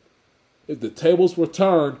won. If the tables were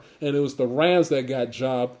turned and it was the Rams that got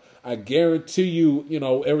jobbed, I guarantee you,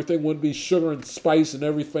 everything wouldn't be sugar and spice and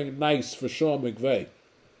everything nice for Sean McVay.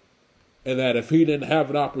 And that if he didn't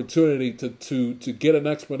have an opportunity to get an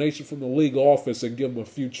explanation from the league office and give him a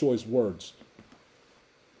few choice words.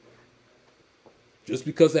 Just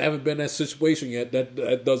because they haven't been in that situation yet,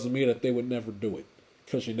 that doesn't mean that they would never do it.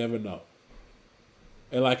 Because you never know.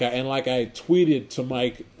 And like I tweeted to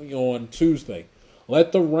Mike on Tuesday,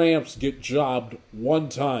 let the Rams get jobbed one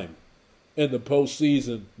time in the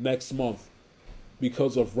postseason next month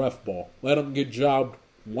because of ref ball. Let them get jobbed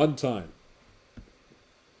one time.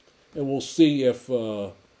 And we'll see if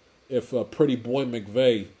Pretty Boy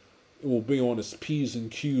McVay will be on his P's and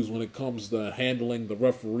Q's when it comes to handling the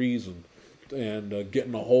referees and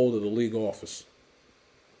getting a hold of the league office.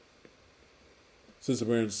 Sister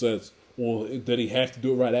Baron says, well, did he have to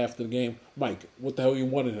do it right after the game? Mike, what the hell you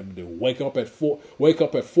wanted him to do? Wake up at 4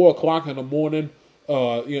 o'clock in the morning,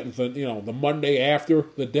 the Monday after,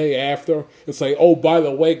 the day after, and say, oh, by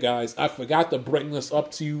the way, guys, I forgot to bring this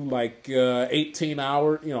up to you like 18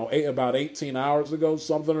 hours, about 18 hours ago,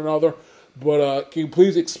 something or another. But can you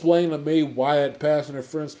please explain to me why that pass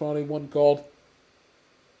interference penalty wasn't called?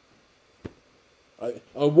 It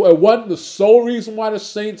wasn't the sole reason why the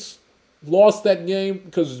Saints lost that game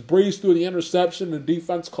because Breeze threw the interception and the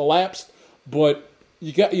defense collapsed. But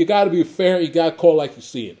you got to be fair. You got to call like you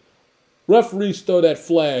see it. Referees throw that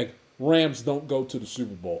flag. Rams don't go to the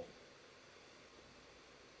Super Bowl.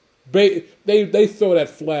 They throw that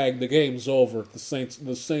flag. The game's over. The Saints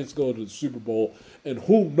go to the Super Bowl. And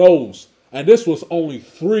who knows? And this was only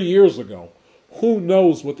 3 years ago. Who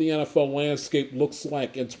knows what the NFL landscape looks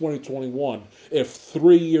like in 2021 if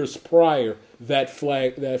 3 years prior that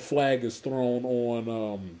flag is thrown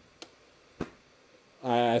on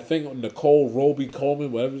I think Nicole Roby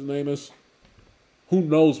Coleman, whatever his name is. Who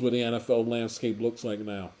knows what the NFL landscape looks like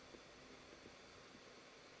now?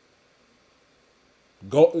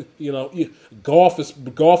 Golf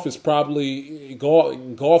probably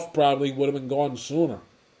would have been gone sooner.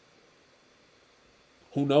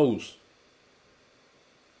 Who knows?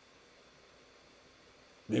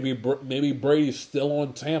 Maybe Brady's still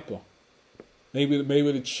on Tampa. Maybe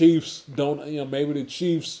the Chiefs don't. Maybe the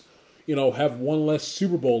Chiefs, have one less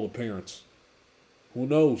Super Bowl appearance. Who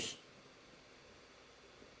knows?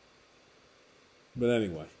 But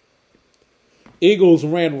anyway, Eagles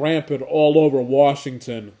ran rampant all over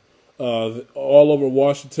Washington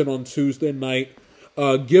on Tuesday night.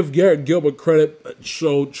 Give Garrett Gilbert credit,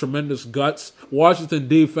 showed tremendous guts. Washington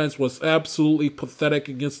defense was absolutely pathetic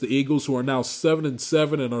against the Eagles, who are now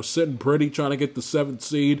 7-7 and are sitting pretty, trying to get the 7th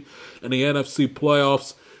seed in the NFC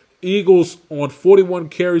playoffs. Eagles on 41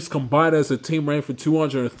 carries combined as a team ran for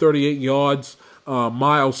 238 yards.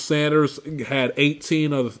 Miles Sanders had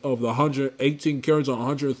 18 of the 18 carries on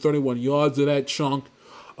 131 yards of that chunk.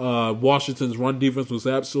 Washington's run defense was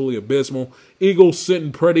absolutely abysmal. Eagles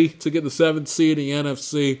sitting pretty to get the 7th seed in the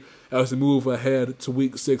NFC as we move ahead to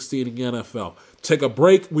Week 16 in the NFL. Take a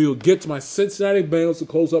break. We will get to my Cincinnati Bengals to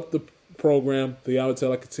close up the program, the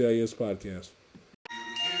Amatella Catalias podcast.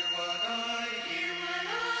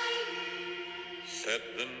 Set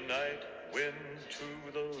the night wind to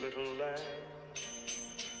the little land.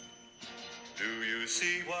 Do you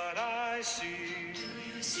see what I see? Do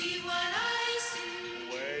you see what I see?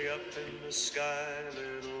 Way up in the sky,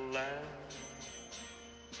 little land.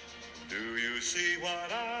 Do you see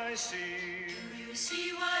what I see? Do you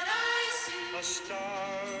see what I see? A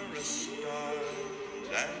star,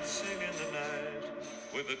 dancing in the night,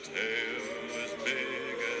 with a tail as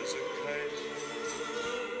big as a kite.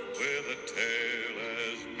 With a tail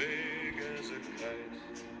as big as a kite.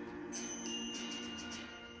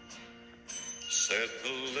 Said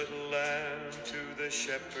the little lamb to the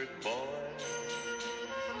shepherd boy,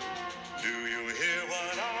 do you hear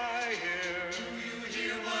what I hear? Do you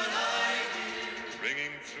hear what I hear?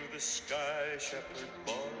 Ringing through the sky, shepherd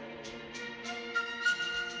boy.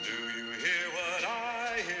 Do you hear what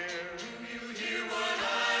I hear? Do you hear what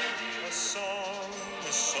I hear? A song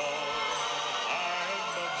high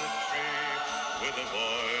above the tree, with a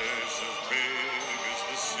voice as big as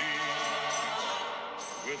the sea.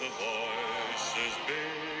 With a voice as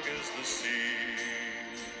big as the sea.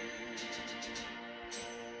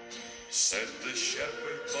 Said the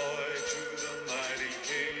shepherd boy to the mighty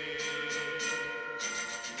king,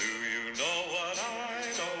 do you know what I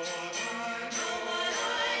know? I know what I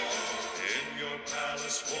know. In your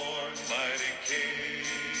palace warm, mighty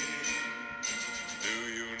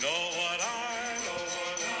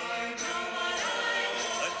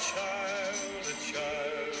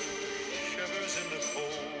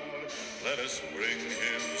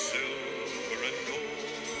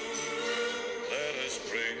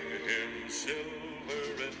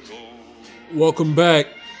Welcome back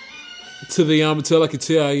to the Yamatelaki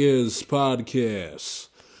TIS podcast.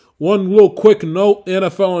 One little quick note,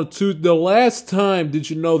 NFL on Tuesday. The last time, did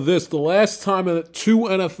you know this? The last time two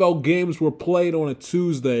NFL games were played on a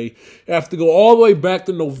Tuesday, I have to go all the way back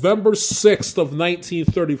to November 6th of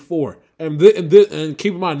 1934. And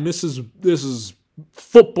keep in mind, this is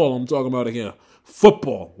football I'm talking about here.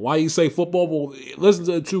 Football. Why you say football? Well, listen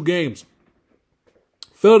to the two games.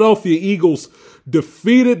 Philadelphia Eagles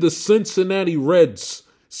defeated the Cincinnati Reds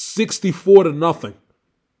 64-0.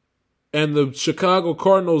 And the Chicago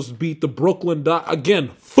Cardinals beat the Brooklyn Dodgers.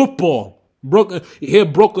 Again, football. You hear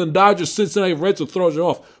Brooklyn Dodgers, Cincinnati Reds, it throws you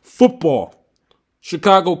off. Football.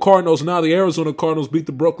 Chicago Cardinals, now the Arizona Cardinals beat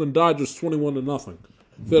the Brooklyn Dodgers 21-0.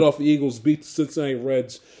 Philadelphia Eagles beat the Cincinnati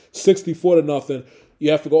Reds 64-0.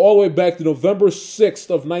 You have to go all the way back to November 6th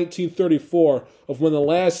of 1934 of when the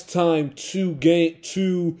last time two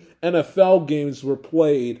NFL games were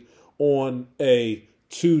played on a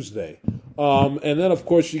Tuesday. And then, of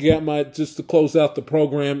course, you got just to close out the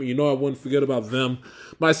program, you know I wouldn't forget about them,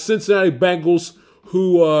 my Cincinnati Bengals,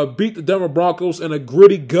 who beat the Denver Broncos in a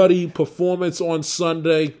gritty performance on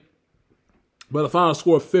Sunday by the final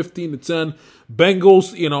score of 15-10.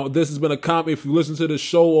 Bengals, this has been a comment. If you listen to this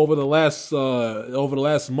show over the last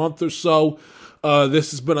month or so,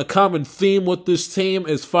 this has been a common theme with this team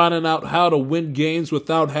is finding out how to win games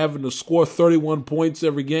without having to score 31 points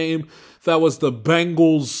every game. That was the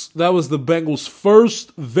Bengals'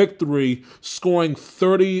 first victory scoring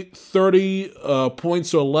 30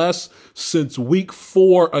 points or less since week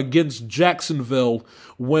 4 against Jacksonville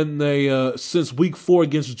when they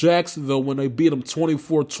beat them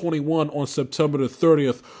 24-21 on September the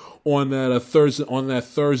 30th on that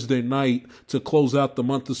Thursday night to close out the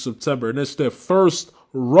month of September. And it's their first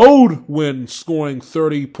road win scoring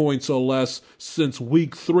 30 points or less since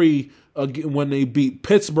week 3 when they beat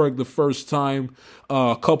Pittsburgh the first time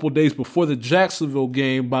a couple days before the Jacksonville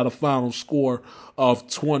game by the final score of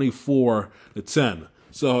 24-10.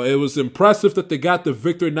 So it was impressive that they got the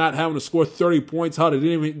victory, not having to score 30 points. How they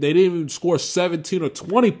didn't even score 17 or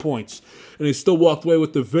 20 points, and they still walked away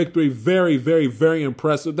with the victory. Very, very, very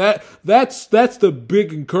impressive. That's the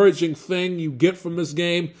big encouraging thing you get from this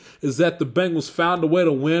game is that the Bengals found a way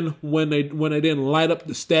to win when they didn't light up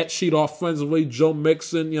the stat sheet offensively. Joe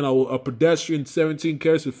Mixon, a pedestrian, 17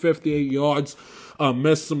 carries for 58 yards.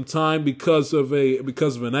 Missed some time because of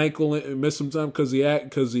an ankle. Missed some time because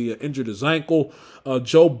he injured his ankle.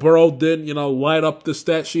 Joe Burrow didn't, light up the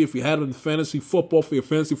stat sheet. If you had him in fantasy football for your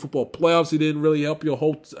fantasy football playoffs, he didn't really help you a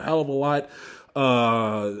whole hell of a lot.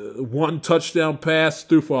 One touchdown pass,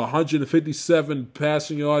 threw for 157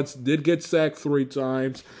 passing yards. Did get sacked 3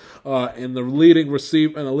 times. And the leading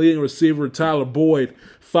receiver Tyler Boyd,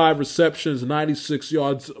 5 receptions, 96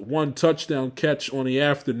 yards, 1 touchdown catch on the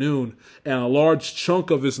afternoon, and a large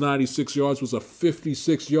chunk of his 96 yards was a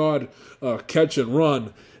 56-yard catch and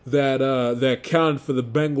run that counted for the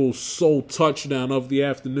Bengals' sole touchdown of the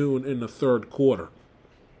afternoon in the third quarter.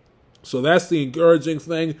 So that's the encouraging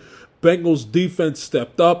thing. Bengals defense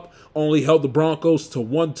stepped up, only held the Broncos to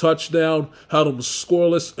 1 touchdown, held them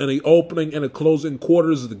scoreless in the opening and the closing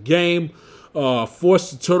quarters of the game,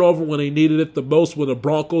 forced a turnover when they needed it the most when the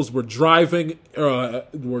Broncos were driving early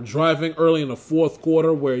in the fourth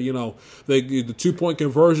quarter where, the 2-point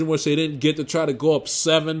conversion, which they didn't get to try to go up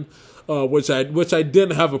 7, which I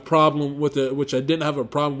didn't have a problem with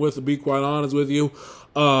to be quite honest with you.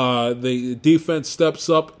 The defense steps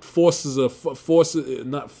up, forces a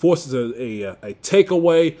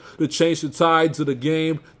takeaway to change the tides of the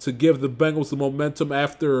game to give the Bengals the momentum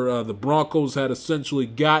after the Broncos had essentially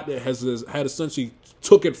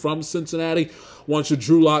took it from Cincinnati. Once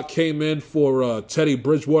Drew Lock came in for Teddy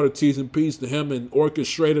Bridgewater, T's and P's to him, and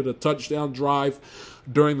orchestrated a touchdown drive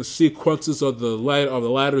during the sequences of the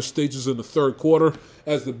latter stages in the third quarter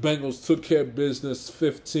as the Bengals took care of business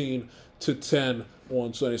 15-10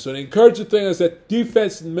 on Sunday. So the encouraging thing is that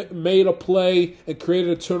defense made a play and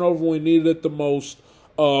created a turnover when we needed it the most.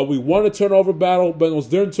 We won a turnover battle. Bengals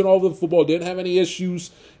didn't turn over the football. Didn't have any issues,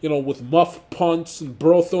 with muff punts and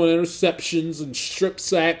Burrow throwing interceptions and strip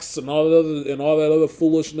sacks and all that other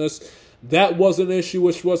foolishness. That was an issue,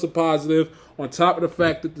 which was a positive. On top of the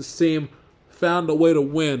fact that this team found a way to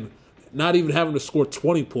win, not even having to score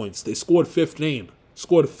 20 points. They scored 15.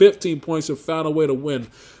 Scored 15 points and found a way to win.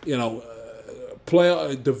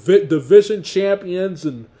 Division champions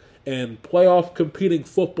and playoff competing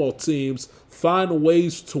football teams find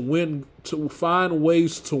ways to win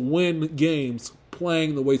games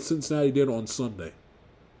playing the way Cincinnati did on Sunday.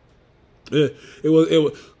 It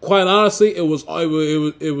was quite honestly, it's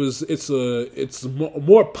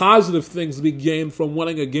more positive things to be gained from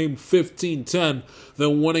winning a game 15-10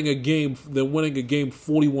 than winning a game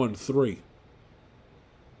 41-3.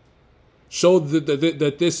 Showed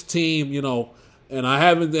that this team, and I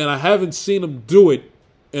haven't seen them do it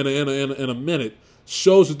in a minute.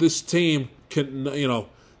 Shows that this team can, at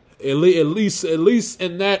least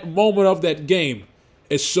in that moment of that game,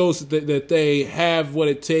 it shows that they have what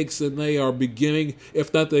it takes, and they are beginning,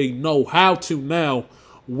 if not they know how to now,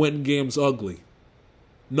 win games ugly.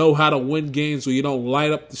 Know how to win games where you don't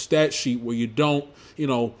light up the stat sheet, where you don't,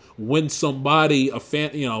 win somebody a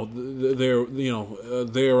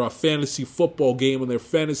their fantasy football game in their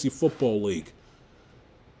fantasy football league.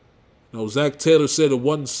 Zach Taylor said it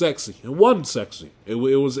wasn't sexy. It wasn't sexy. It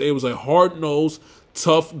was a hard-nosed,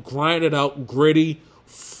 tough, grinded out, gritty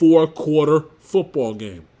 4-quarter football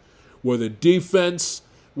game where the defense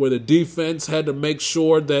had to make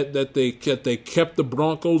sure that they kept the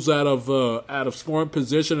Broncos out of scoring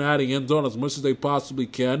position, out of the end zone as much as they possibly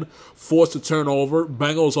can, force a turnover,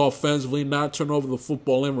 Bengals offensively not turn over the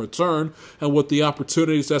football in return, and with the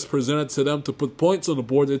opportunities that's presented to them to put points on the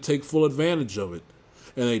board, they take full advantage of it.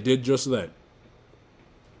 And they did just that.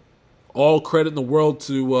 All credit in the world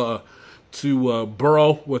to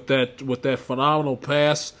Burrow with that phenomenal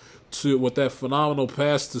pass to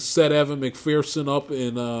set Evan McPherson up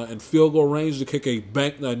in field goal range to kick a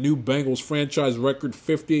new Bengals franchise record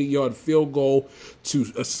 58-yard field goal to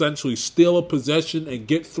essentially steal a possession and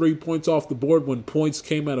get 3 points off the board when points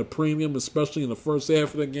came at a premium, especially in the first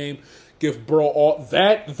half of the game. Give Burrow all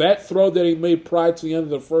that throw that he made prior to the end of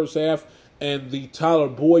the first half and the Tyler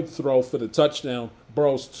Boyd throw for the touchdown,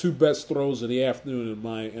 Burrow's two best throws of the afternoon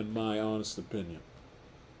in my honest opinion.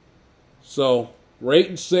 So we're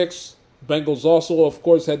 8-6. Bengals also, of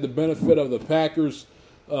course, had the benefit of the Packers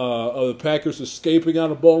escaping out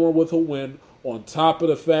of Baltimore with a win. On top of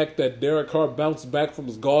the fact that Derek Carr bounced back from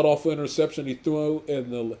his god-awful interception he threw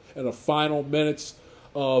in the final minutes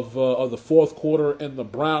of the fourth quarter in the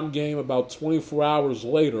Brown game about 24 hours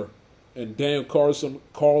later, and Daniel Carlson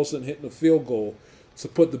hitting a field goal to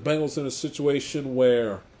put the Bengals in a situation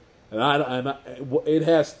where, the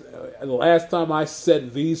last time I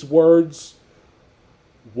said these words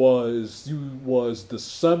was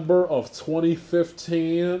December of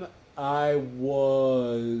 2015. I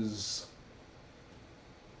was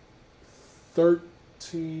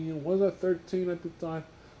 13. Was I 13 at the time?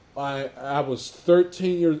 I was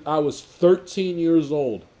 13 years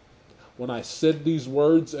old when I said these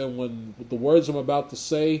words, and when the words I'm about to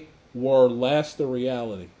say were last a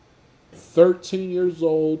reality. 13 years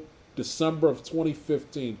old, December of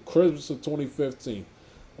 2015, Christmas of 2015.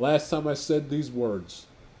 Last time I said these words.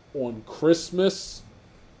 On Christmas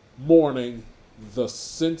morning, the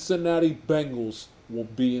Cincinnati Bengals will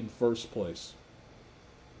be in first place.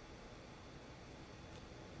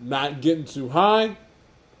 Not getting too high,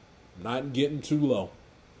 not getting too low.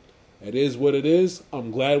 It is what it is.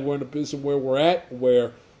 I'm glad we're in a position where we're at,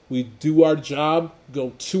 where we do our job, go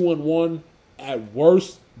 2-1 at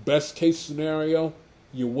worst. Best case scenario,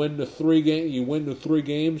 you win the three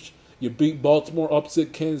games. You beat Baltimore,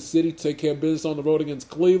 upset Kansas City, take care of business on the road against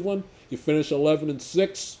Cleveland. You finish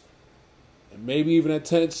 11-6, and maybe even at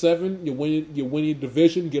 10-7. You win your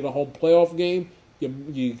division, get a home playoff game.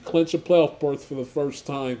 You clinch a playoff berth for the first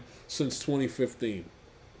time since 2015.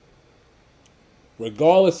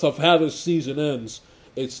 Regardless of how this season ends,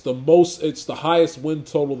 it's the highest win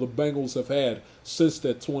total the Bengals have had since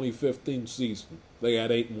that 2015 season. They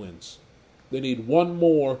had 8 wins. They need one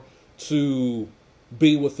more to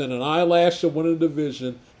be within an eyelash of winning the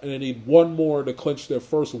division, and they need one more to clinch their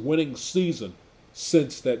first winning season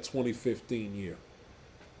since that 2015 year.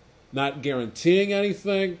 Not guaranteeing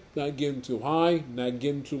anything, not getting too high, not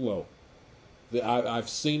getting too low. I've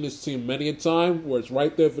seen this team many a time where it's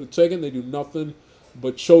right there for the taking. They do nothing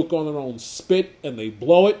but choke on their own spit, and they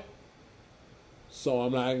blow it. So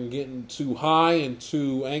I'm not getting too high and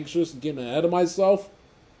too anxious, getting ahead of myself.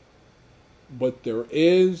 But there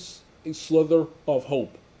is a slither of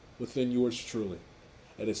hope within yours truly.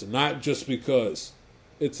 And it's not just because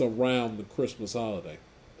it's around the Christmas holiday.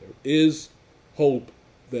 There is hope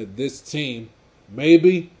that this team,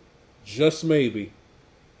 maybe, just maybe,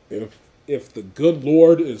 if the good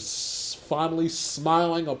Lord is finally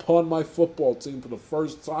smiling upon my football team for the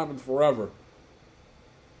first time in forever,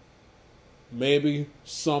 maybe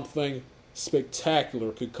something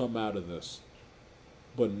spectacular could come out of this.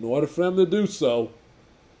 But in order for them to do so,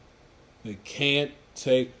 they can't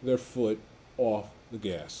take their foot off the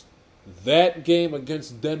gas. That game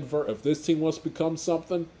against Denver, if this team wants to become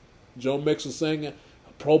something, Joe Mixon saying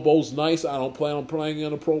Pro Bowl's nice. I don't plan on playing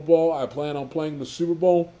in a Pro Bowl. I plan on playing the Super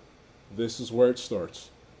Bowl. This is where it starts.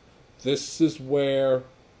 This is where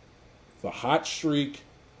the hot streak,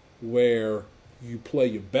 where you play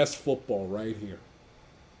your best football right here.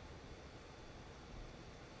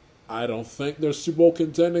 I don't think they're a Super Bowl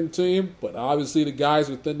contending team, but obviously the guys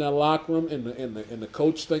within that locker room and the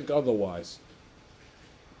coach think otherwise.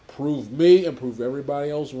 Prove me and prove everybody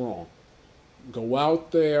else wrong. Go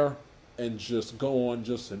out there and just go on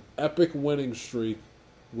just an epic winning streak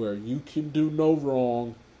where you can do no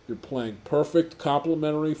wrong. You're playing perfect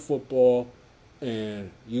complementary football,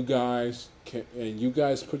 and you guys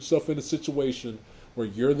put yourself in a situation where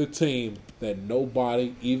you're the team that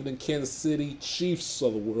nobody, even the Kansas City Chiefs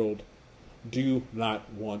of the world, do not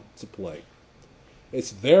want to play.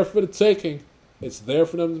 It's there for the taking. It's there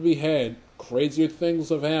for them to be had. Crazier things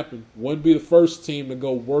have happened. Wouldn't be the first team to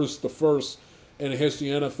go worst the first in the history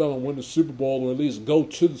of the NFL and win the Super Bowl, or at least go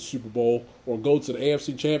to the Super Bowl or go to the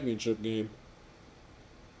AFC Championship game.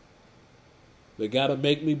 They got to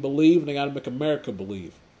make me believe, and they got to make America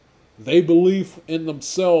believe. They believe in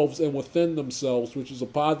themselves and within themselves, which is a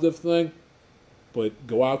positive thing, but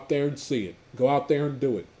go out there and see it. Go out there and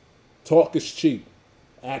do it. Talk is cheap.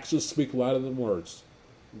 Actions speak louder than words.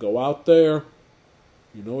 Go out there.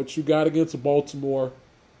 You know what you got against Baltimore.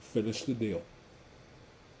 Finish the deal.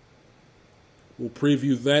 We'll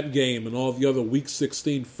preview that game and all the other Week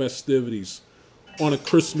 16 festivities on a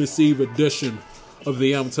Christmas Eve edition of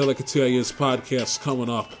the I'm Telling Catalia's podcast coming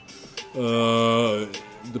up.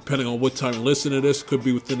 Depending on what time you listen to this, could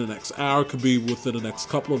be within the next hour, could be within the next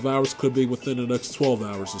couple of hours, could be within the next 12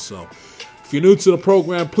 hours or so. If you're new to the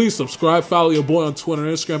program, please subscribe. Follow your boy on Twitter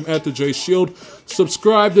and Instagram at the J Shield.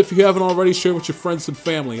 Subscribe if you haven't already. Share with your friends and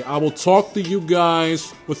family. I will talk to you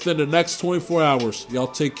guys within the next 24 hours. Y'all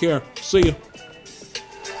take care. See ya.